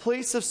in a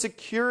place of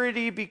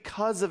security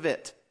because of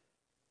it?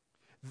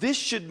 This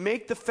should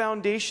make the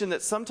foundation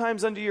that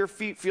sometimes under your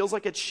feet feels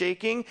like it's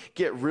shaking,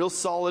 get real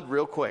solid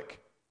real quick.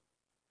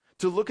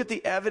 To look at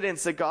the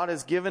evidence that God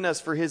has given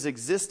us for his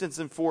existence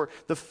and for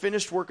the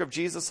finished work of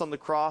Jesus on the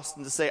cross,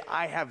 and to say,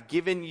 I have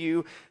given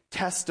you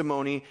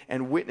testimony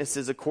and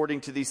witnesses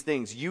according to these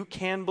things. You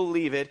can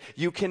believe it.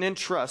 You can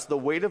entrust the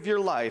weight of your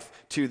life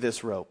to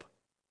this rope.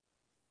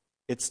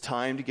 It's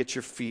time to get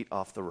your feet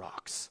off the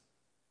rocks.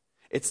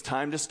 It's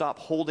time to stop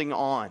holding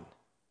on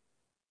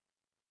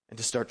and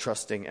to start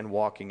trusting and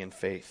walking in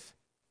faith.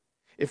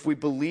 If we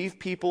believe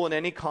people in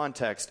any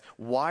context,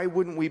 why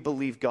wouldn't we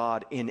believe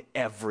God in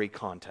every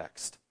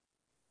context?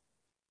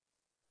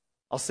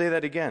 I'll say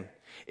that again.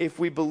 If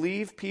we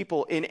believe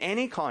people in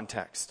any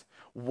context,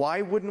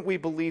 why wouldn't we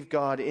believe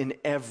God in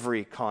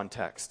every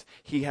context?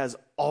 He has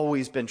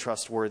always been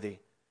trustworthy.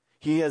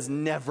 He has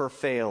never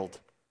failed.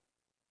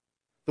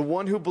 The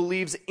one who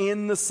believes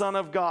in the Son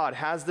of God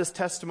has this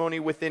testimony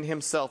within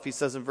himself, he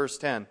says in verse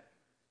 10.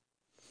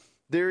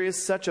 There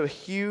is such a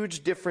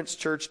huge difference,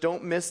 church.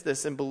 Don't miss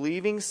this, in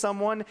believing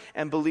someone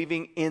and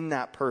believing in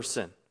that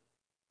person.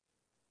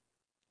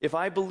 If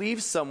I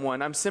believe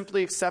someone, I'm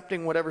simply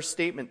accepting whatever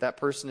statement that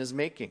person is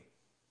making.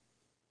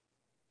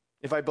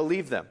 If I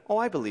believe them,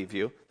 I believe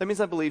you. That means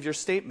I believe your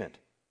statement.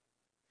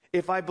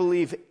 If I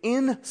believe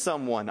in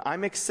someone,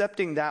 I'm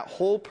accepting that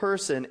whole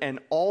person and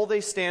all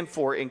they stand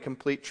for in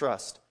complete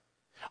trust.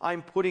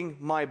 I'm putting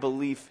my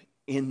belief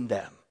in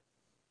them.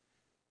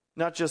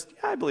 Not just,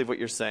 I believe what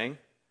you're saying.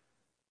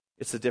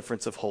 It's the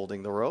difference of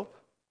holding the rope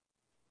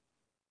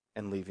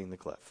and leaving the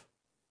cliff.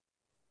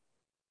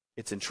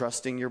 It's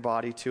entrusting your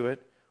body to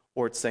it,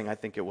 or it's saying, I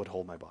think it would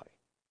hold my body.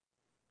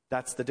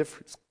 That's the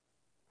difference.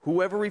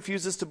 Whoever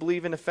refuses to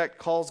believe, in effect,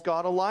 calls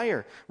God a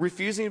liar,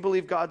 refusing to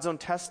believe God's own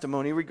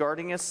testimony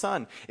regarding his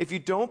Son. If you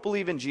don't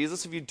believe in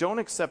Jesus, if you don't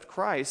accept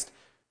Christ,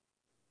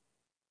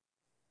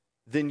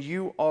 then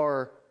you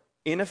are,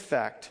 in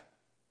effect,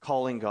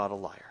 calling God a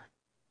liar.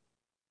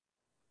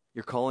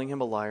 You're calling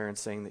him a liar and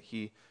saying that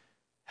he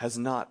has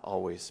not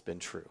always been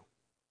true.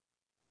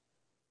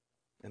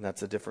 And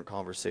that's a different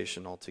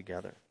conversation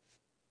altogether.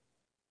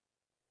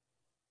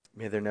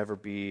 May there never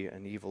be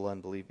an evil,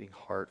 unbelieving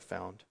heart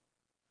found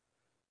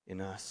in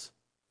us.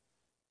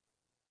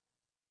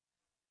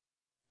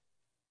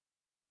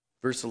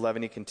 Verse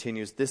 11, he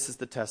continues, this is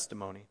the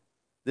testimony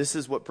This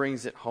is what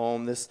brings it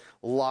home. This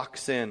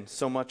locks in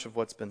so much of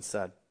what's been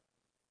said.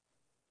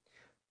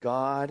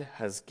 God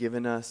has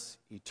given us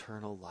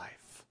eternal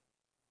life,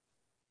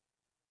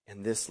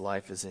 and this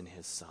life is in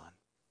his Son.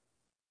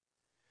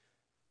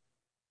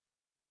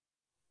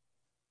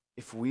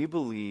 If we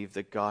believe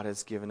that God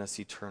has given us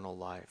eternal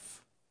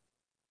life,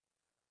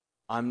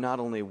 I'm not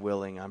only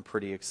willing, I'm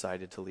pretty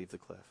excited to leave the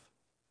cliff.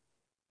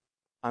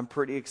 I'm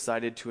pretty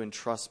excited to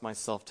entrust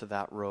myself to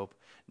that rope,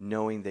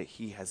 knowing that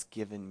he has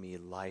given me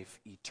life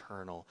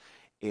eternal.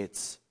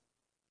 It's,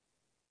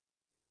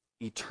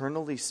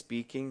 eternally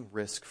speaking,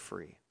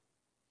 risk-free.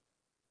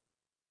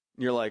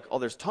 You're like, oh,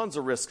 there's tons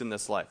of risk in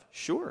this life.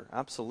 Sure,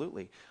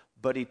 absolutely.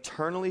 But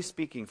eternally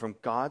speaking, from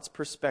God's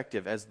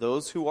perspective, as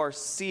those who are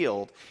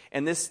sealed,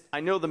 and this, I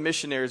know the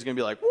missionary is going to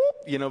be like,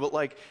 whoop, but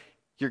like,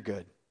 you're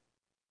good.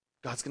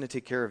 God's going to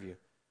take care of you.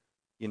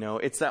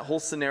 It's that whole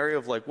scenario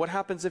of like, what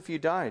happens if you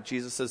die?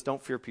 Jesus says,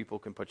 don't fear people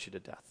who can put you to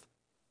death.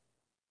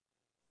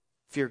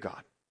 Fear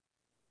God.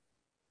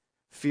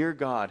 Fear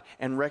God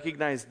and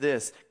recognize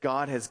this.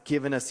 God has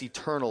given us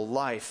eternal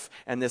life,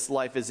 and this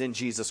life is in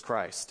Jesus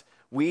Christ.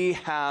 We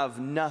have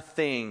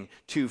nothing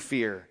to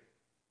fear.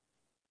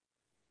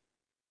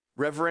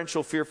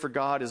 Reverential fear for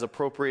God is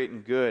appropriate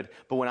and good,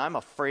 but when I'm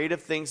afraid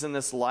of things in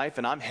this life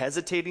and I'm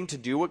hesitating to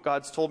do what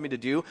God's told me to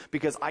do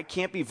because I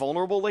can't be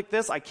vulnerable like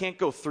this, I can't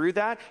go through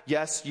that,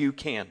 yes, you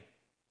can.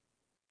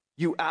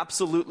 You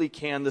absolutely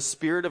can. The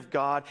Spirit of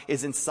God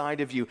is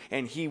inside of you,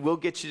 and he will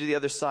get you to the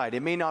other side.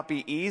 It may not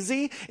be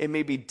easy. It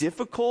may be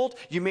difficult.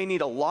 You may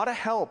need a lot of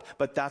help,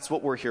 but that's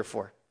what we're here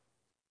for.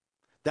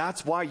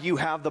 That's why you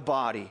have the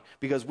body,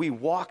 because we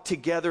walk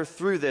together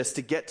through this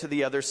to get to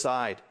the other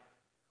side.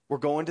 We're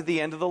going to the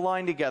end of the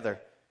line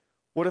together.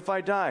 What if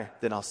I die?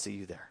 Then I'll see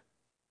you there.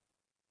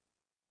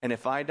 And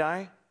if I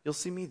die, you'll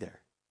see me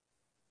there.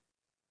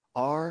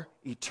 Our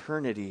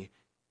eternity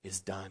is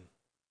done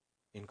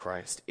in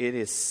Christ. It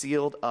is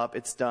sealed up.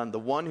 It's done. The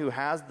one who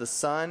has the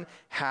Son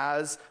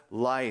has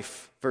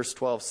life. Verse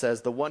 12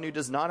 says, the one who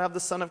does not have the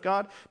Son of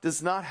God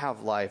does not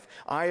have life.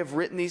 I have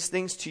written these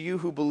things to you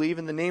who believe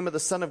in the name of the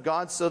Son of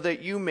God so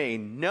that you may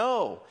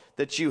know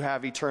that you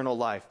have eternal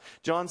life.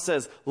 John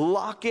says,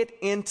 lock it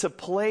into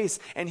place.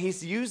 And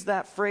he's used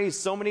that phrase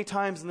so many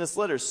times in this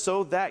letter,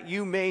 so that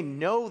you may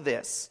know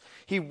this.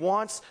 He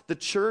wants the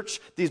church,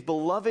 these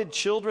beloved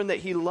children that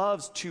he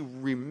loves, to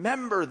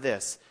remember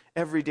this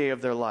every day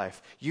of their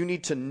life. You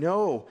need to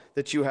know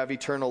that you have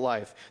eternal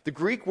life. The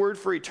Greek word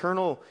for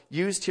eternal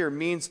used here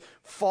means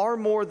far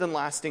more than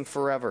lasting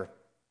forever.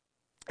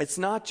 It's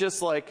not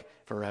just like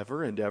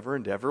forever and ever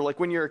and ever. Like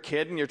when you're a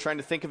kid and you're trying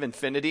to think of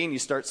infinity and you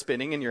start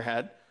spinning in your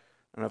head.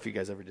 I don't know if you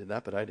guys ever did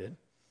that, but I did.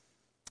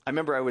 I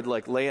remember I would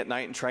like lay at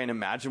night and try and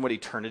imagine what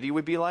eternity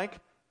would be like.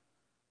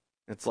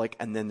 It's like,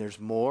 and then there's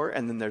more,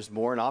 and then there's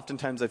more. And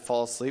oftentimes I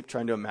fall asleep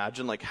trying to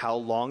imagine like how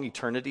long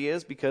eternity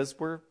is, because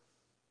we're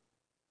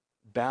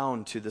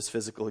bound to this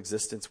physical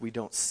existence we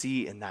don't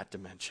see in that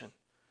dimension.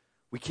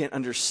 We can't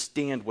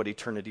understand what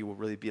eternity will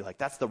really be like.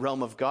 That's the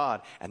realm of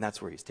God, and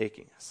that's where he's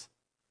taking us.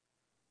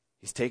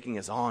 He's taking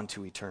us on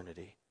to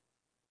eternity.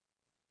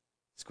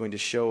 He's going to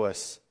show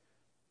us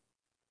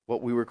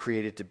what we were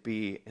created to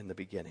be in the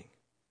beginning.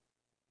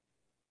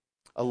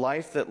 A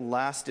life that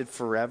lasted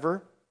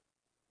forever,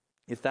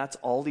 if that's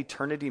all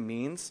eternity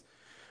means,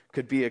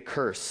 could be a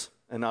curse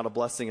and not a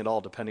blessing at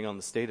all, depending on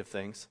the state of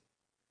things.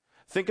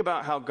 Think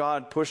about how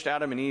God pushed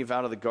Adam and Eve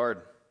out of the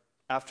garden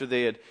after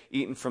they had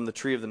eaten from the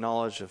tree of the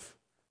knowledge of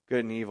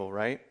good and evil,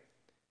 right?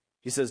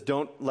 He says,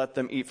 don't let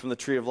them eat from the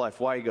tree of life.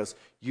 Why? He goes,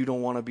 you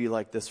don't want to be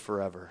like this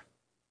forever.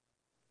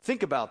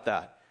 Think about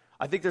that.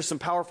 I think there's some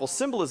powerful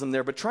symbolism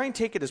there, but try and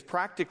take it as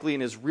practically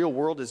and as real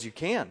world as you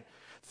can.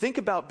 Think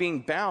about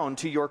being bound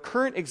to your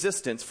current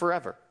existence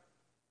forever.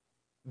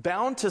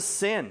 Bound to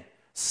sin.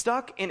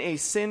 Stuck in a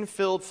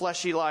sin-filled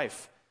fleshy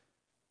life.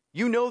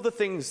 You know the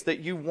things that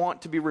you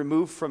want to be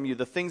removed from you,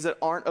 the things that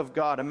aren't of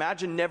God.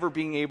 Imagine never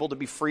being able to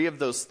be free of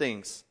those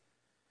things.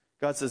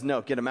 God says,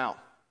 no, get them out.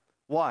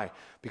 Why?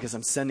 Because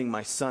I'm sending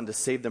my Son to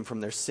save them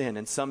from their sin,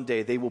 and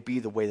someday they will be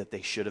the way that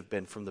they should have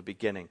been from the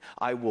beginning.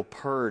 I will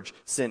purge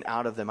sin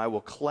out of them. I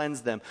will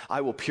cleanse them.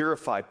 I will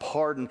purify,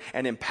 pardon,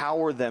 and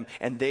empower them,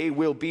 and they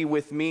will be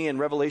with me. And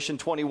Revelation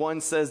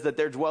 21 says that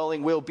their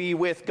dwelling will be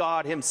with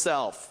God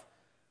himself.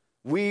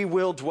 We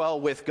will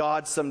dwell with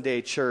God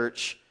someday,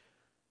 church.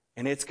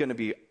 And it's going to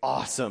be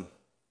awesome.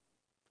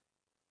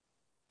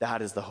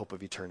 That is the hope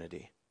of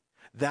eternity.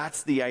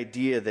 That's the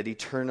idea that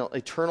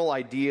eternal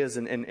ideas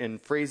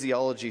and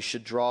phraseology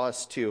should draw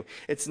us to.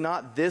 It's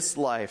not this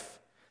life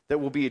that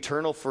will be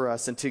eternal for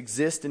us, and to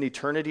exist in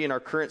eternity in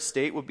our current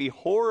state would be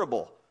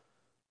horrible.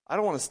 I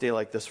don't want to stay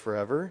like this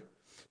forever.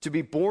 To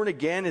be born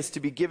again is to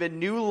be given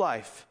new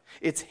life.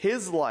 It's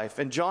his life.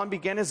 And John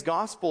began his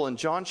gospel in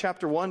John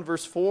chapter 1,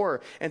 verse 4,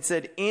 and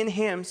said, in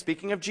him,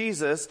 speaking of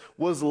Jesus,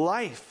 was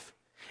life.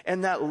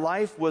 And that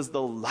life was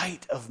the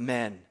light of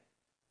men.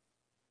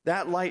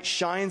 That light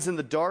shines in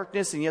the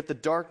darkness, and yet the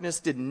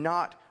darkness did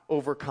not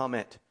overcome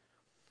it.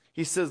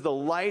 He says the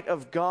light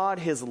of God,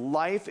 his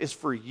life, is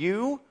for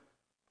you.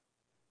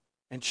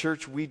 And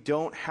church, we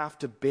don't have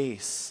to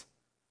base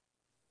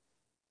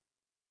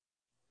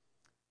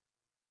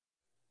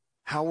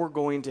how we're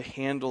going to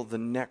handle the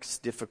next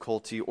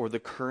difficulty or the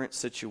current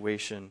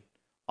situation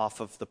off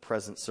of the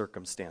present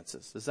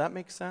circumstances. Does that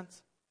make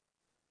sense?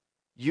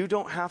 You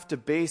don't have to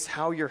base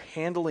how you're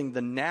handling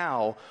the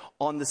now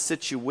on the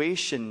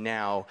situation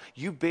now.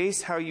 You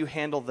base how you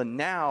handle the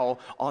now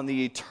on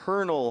the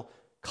eternal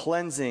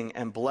cleansing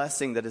and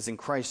blessing that is in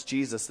Christ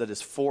Jesus that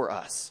is for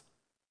us.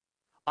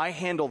 I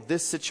handle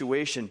this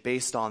situation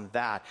based on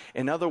that.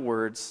 In other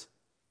words,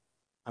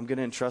 I'm going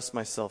to entrust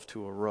myself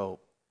to a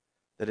rope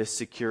that is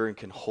secure and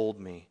can hold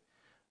me.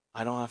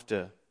 I don't have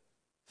to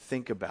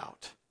think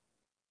about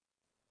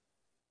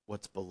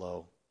what's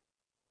below.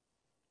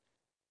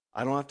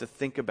 I don't have to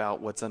think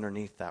about what's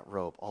underneath that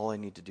rope. All I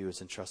need to do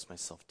is entrust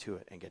myself to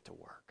it and get to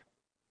work.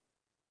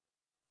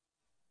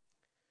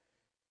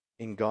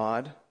 In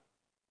God,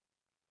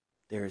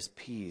 there is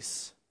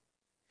peace,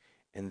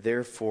 and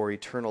therefore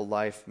eternal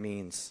life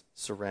means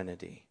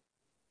serenity.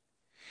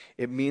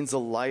 It means a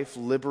life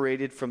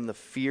liberated from the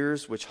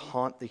fears which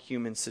haunt the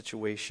human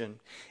situation.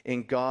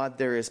 In God,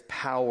 there is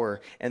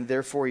power, and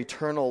therefore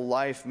eternal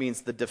life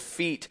means the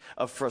defeat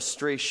of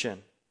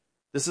frustration.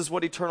 This is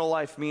what eternal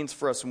life means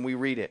for us when we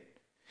read it.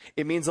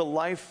 It means a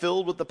life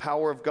filled with the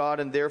power of God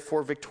and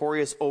therefore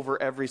victorious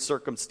over every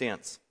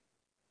circumstance.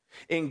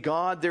 In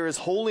God, there is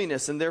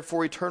holiness, and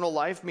therefore eternal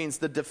life means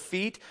the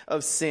defeat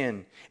of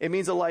sin. It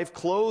means a life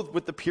clothed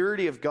with the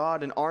purity of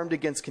God and armed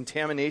against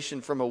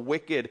contamination from a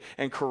wicked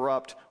and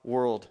corrupt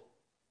world.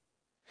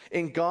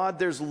 In God,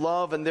 there's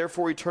love, and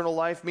therefore eternal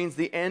life means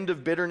the end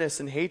of bitterness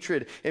and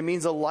hatred. It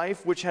means a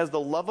life which has the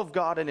love of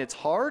God in its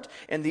heart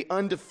and the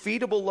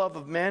undefeatable love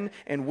of men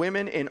and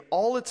women in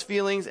all its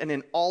feelings and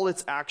in all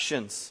its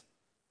actions.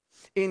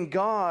 In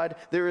God,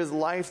 there is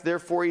life,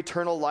 therefore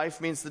eternal life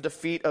means the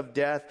defeat of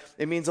death.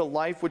 It means a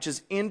life which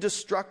is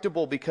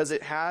indestructible because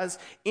it has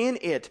in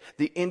it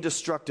the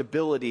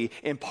indestructibility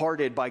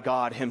imparted by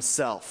God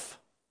Himself.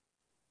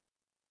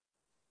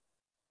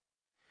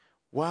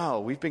 Wow,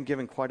 we've been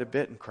given quite a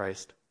bit in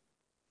Christ.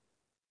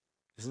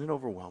 Isn't it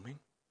overwhelming?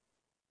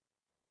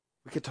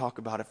 We could talk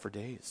about it for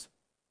days.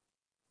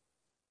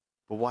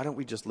 But why don't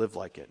we just live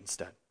like it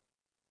instead?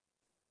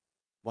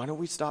 Why don't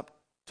we stop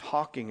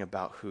talking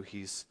about who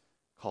He's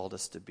called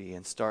us to be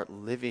and start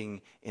living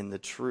in the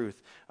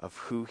truth of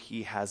who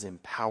He has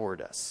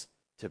empowered us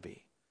to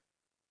be?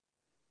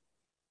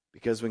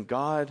 Because when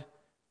God,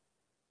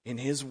 in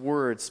His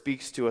Word,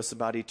 speaks to us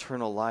about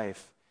eternal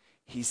life,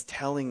 He's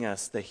telling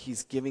us that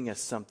He's giving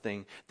us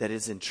something that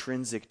is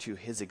intrinsic to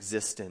His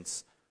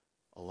existence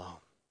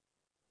alone.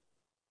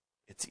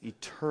 It's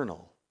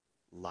eternal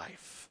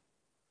life.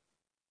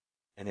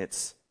 And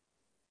it's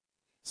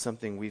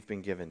something we've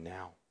been given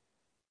now.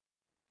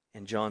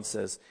 And John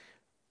says,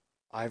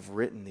 I've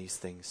written these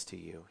things to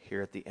you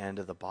here at the end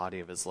of the body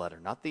of his letter.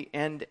 Not the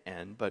end,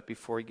 but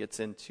before he gets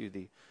into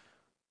the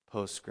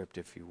postscript,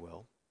 if you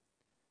will.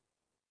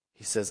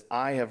 He says,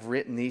 I have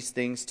written these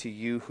things to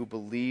you who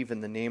believe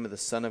in the name of the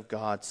Son of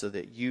God so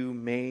that you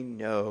may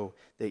know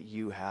that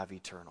you have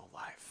eternal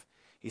life.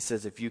 He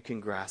says, if you can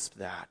grasp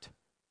that,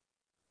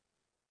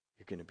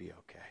 you're going to be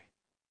okay.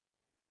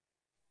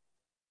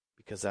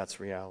 Because that's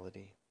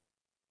reality.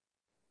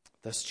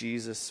 Thus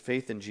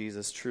faith in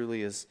Jesus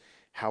truly is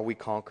how we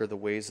conquer the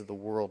ways of the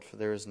world, for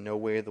there is no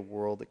way of the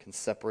world that can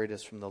separate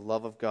us from the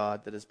love of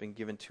God that has been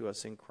given to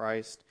us in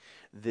Christ.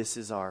 This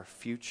is our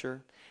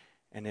future,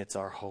 and it's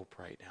our hope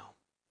right now.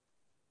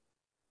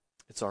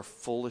 It's our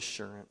full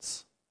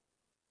assurance.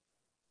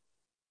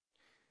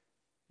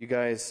 You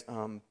guys,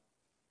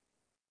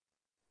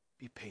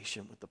 be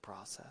patient with the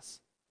process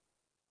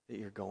that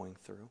you're going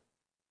through.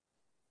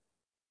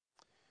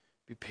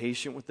 Be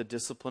patient with the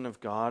discipline of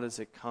God as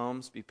it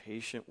comes. Be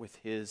patient with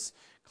His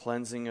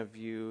cleansing of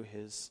you,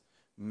 His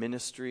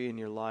ministry in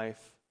your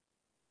life.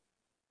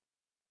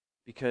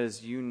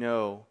 Because you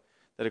know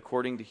that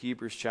according to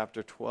Hebrews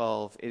chapter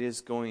 12, it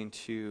is going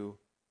to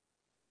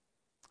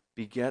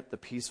beget the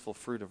peaceful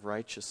fruit of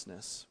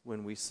righteousness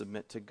when we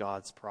submit to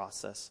God's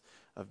process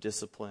of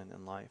discipline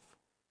in life.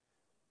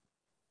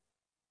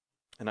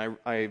 And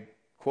I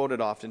quote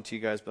it often to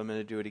you guys, but I'm going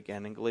to do it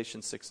again. In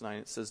Galatians 6:9,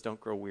 it says, don't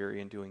grow weary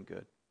in doing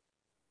good.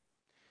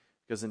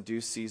 Because in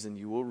due season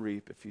you will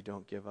reap if you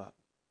don't give up.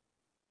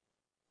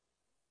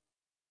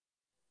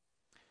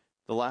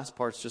 The last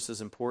part's just as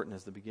important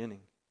as the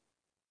beginning.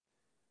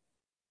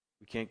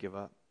 We can't give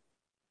up.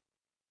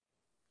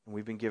 And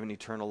we've been given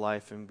eternal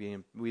life, and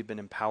we've been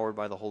empowered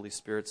by the Holy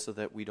Spirit so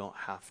that we don't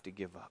have to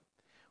give up.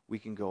 We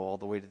can go all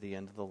the way to the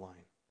end of the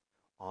line,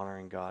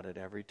 honoring God at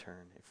every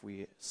turn if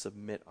we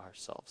submit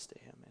ourselves to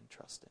Him and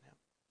trust in Him.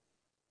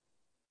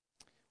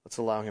 Let's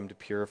allow Him to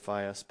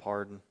purify us,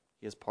 pardon.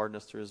 He has pardoned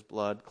us through His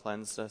blood,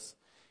 cleansed us.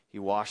 He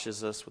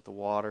washes us with the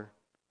water,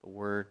 the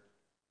Word.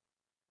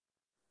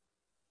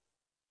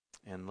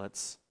 And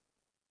let's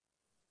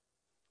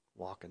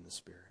walk in the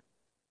Spirit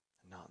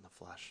and not in the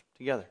flesh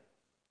together,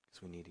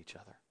 because we need each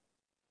other.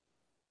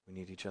 We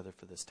need each other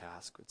for this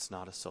task. It's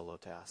not a solo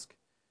task.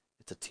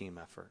 It's a team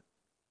effort.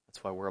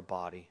 That's why we're a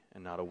body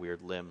and not a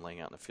weird limb laying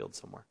out in a field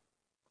somewhere.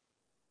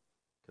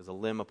 Because a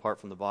limb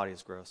apart from the body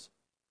is gross.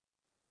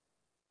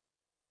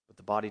 But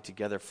the body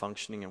together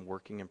functioning and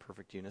working in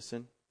perfect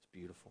unison is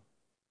beautiful.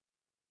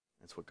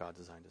 That's what God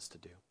designed us to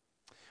do.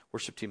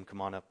 Worship team,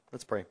 come on up.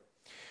 Let's pray.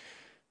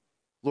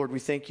 Lord, we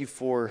thank you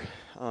for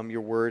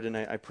your word, and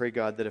I pray,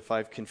 God, that if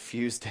I've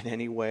confused in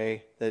any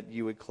way, that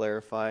you would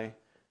clarify,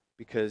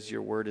 because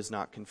your word is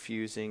not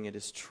confusing. It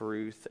is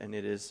truth, and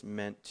it is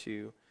meant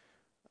to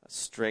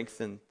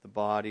strengthen the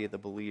body of the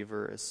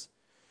believer as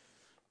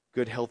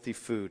good, healthy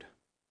food.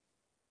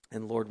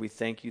 And Lord, we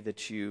thank you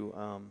that you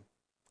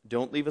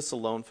don't leave us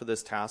alone for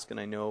this task, and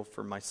I know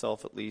for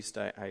myself at least,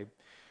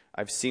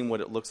 I've seen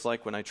what it looks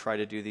like when I try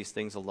to do these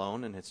things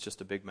alone, and it's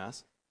just a big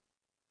mess.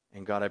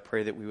 And God, I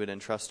pray that we would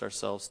entrust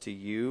ourselves to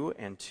you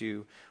and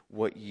to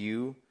what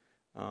you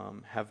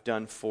have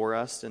done for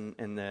us,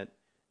 and that,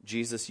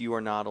 Jesus, you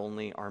are not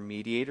only our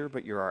mediator,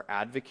 but you're our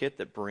advocate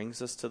that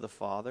brings us to the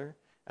Father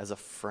as a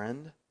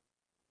friend,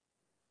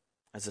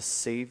 as a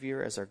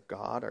Savior, as our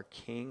God, our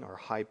King, our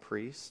High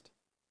Priest,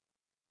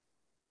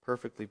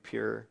 perfectly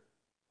pure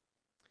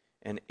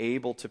and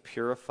able to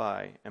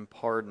purify and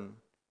pardon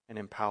and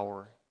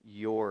empower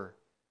your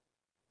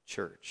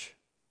church,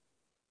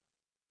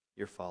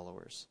 your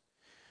followers.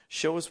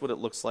 Show us what it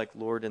looks like,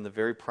 Lord, in the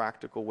very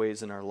practical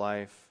ways in our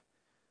life,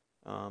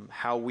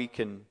 how we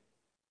can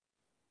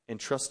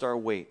entrust our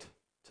weight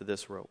to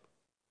this rope.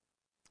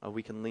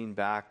 We can lean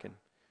back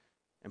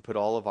and put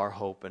all of our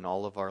hope and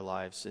all of our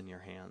lives in your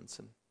hands.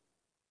 And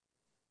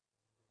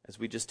as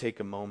we just take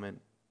a moment,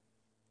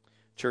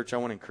 church, I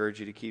want to encourage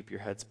you to keep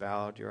your heads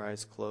bowed, your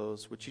eyes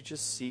closed. Would you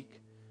just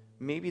seek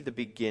maybe the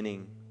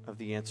beginning of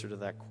the answer to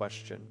that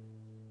question?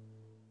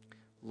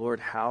 Lord,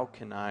 how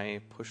can I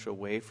push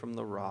away from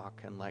the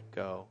rock and let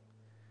go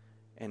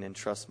and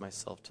entrust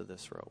myself to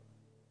this rope?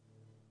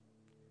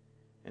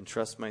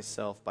 Entrust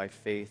myself by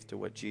faith to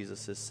what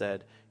Jesus has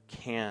said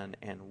can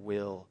and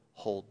will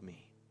hold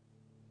me.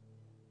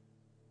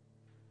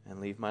 And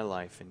leave my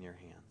life in your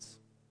hands.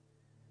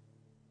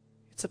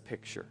 It's a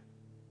picture,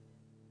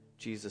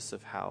 Jesus,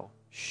 of how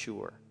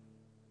sure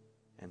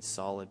and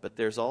solid. But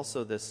there's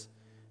also this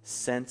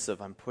sense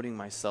of I'm putting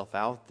myself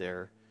out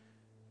there,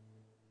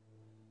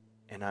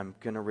 and I'm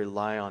going to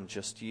rely on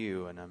just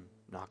you, and I'm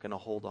not going to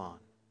hold on.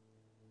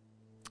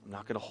 I'm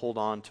not going to hold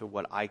on to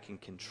what I can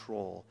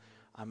control.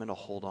 I'm going to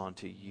hold on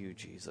to you,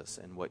 Jesus,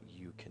 and what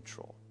you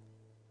control.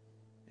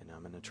 And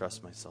I'm going to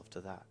trust myself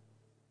to that.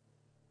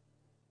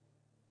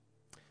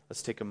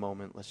 Let's take a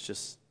moment. Let's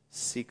just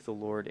seek the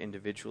Lord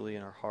individually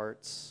in our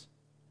hearts,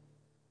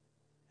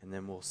 and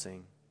then we'll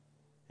sing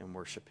and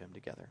worship him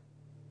together.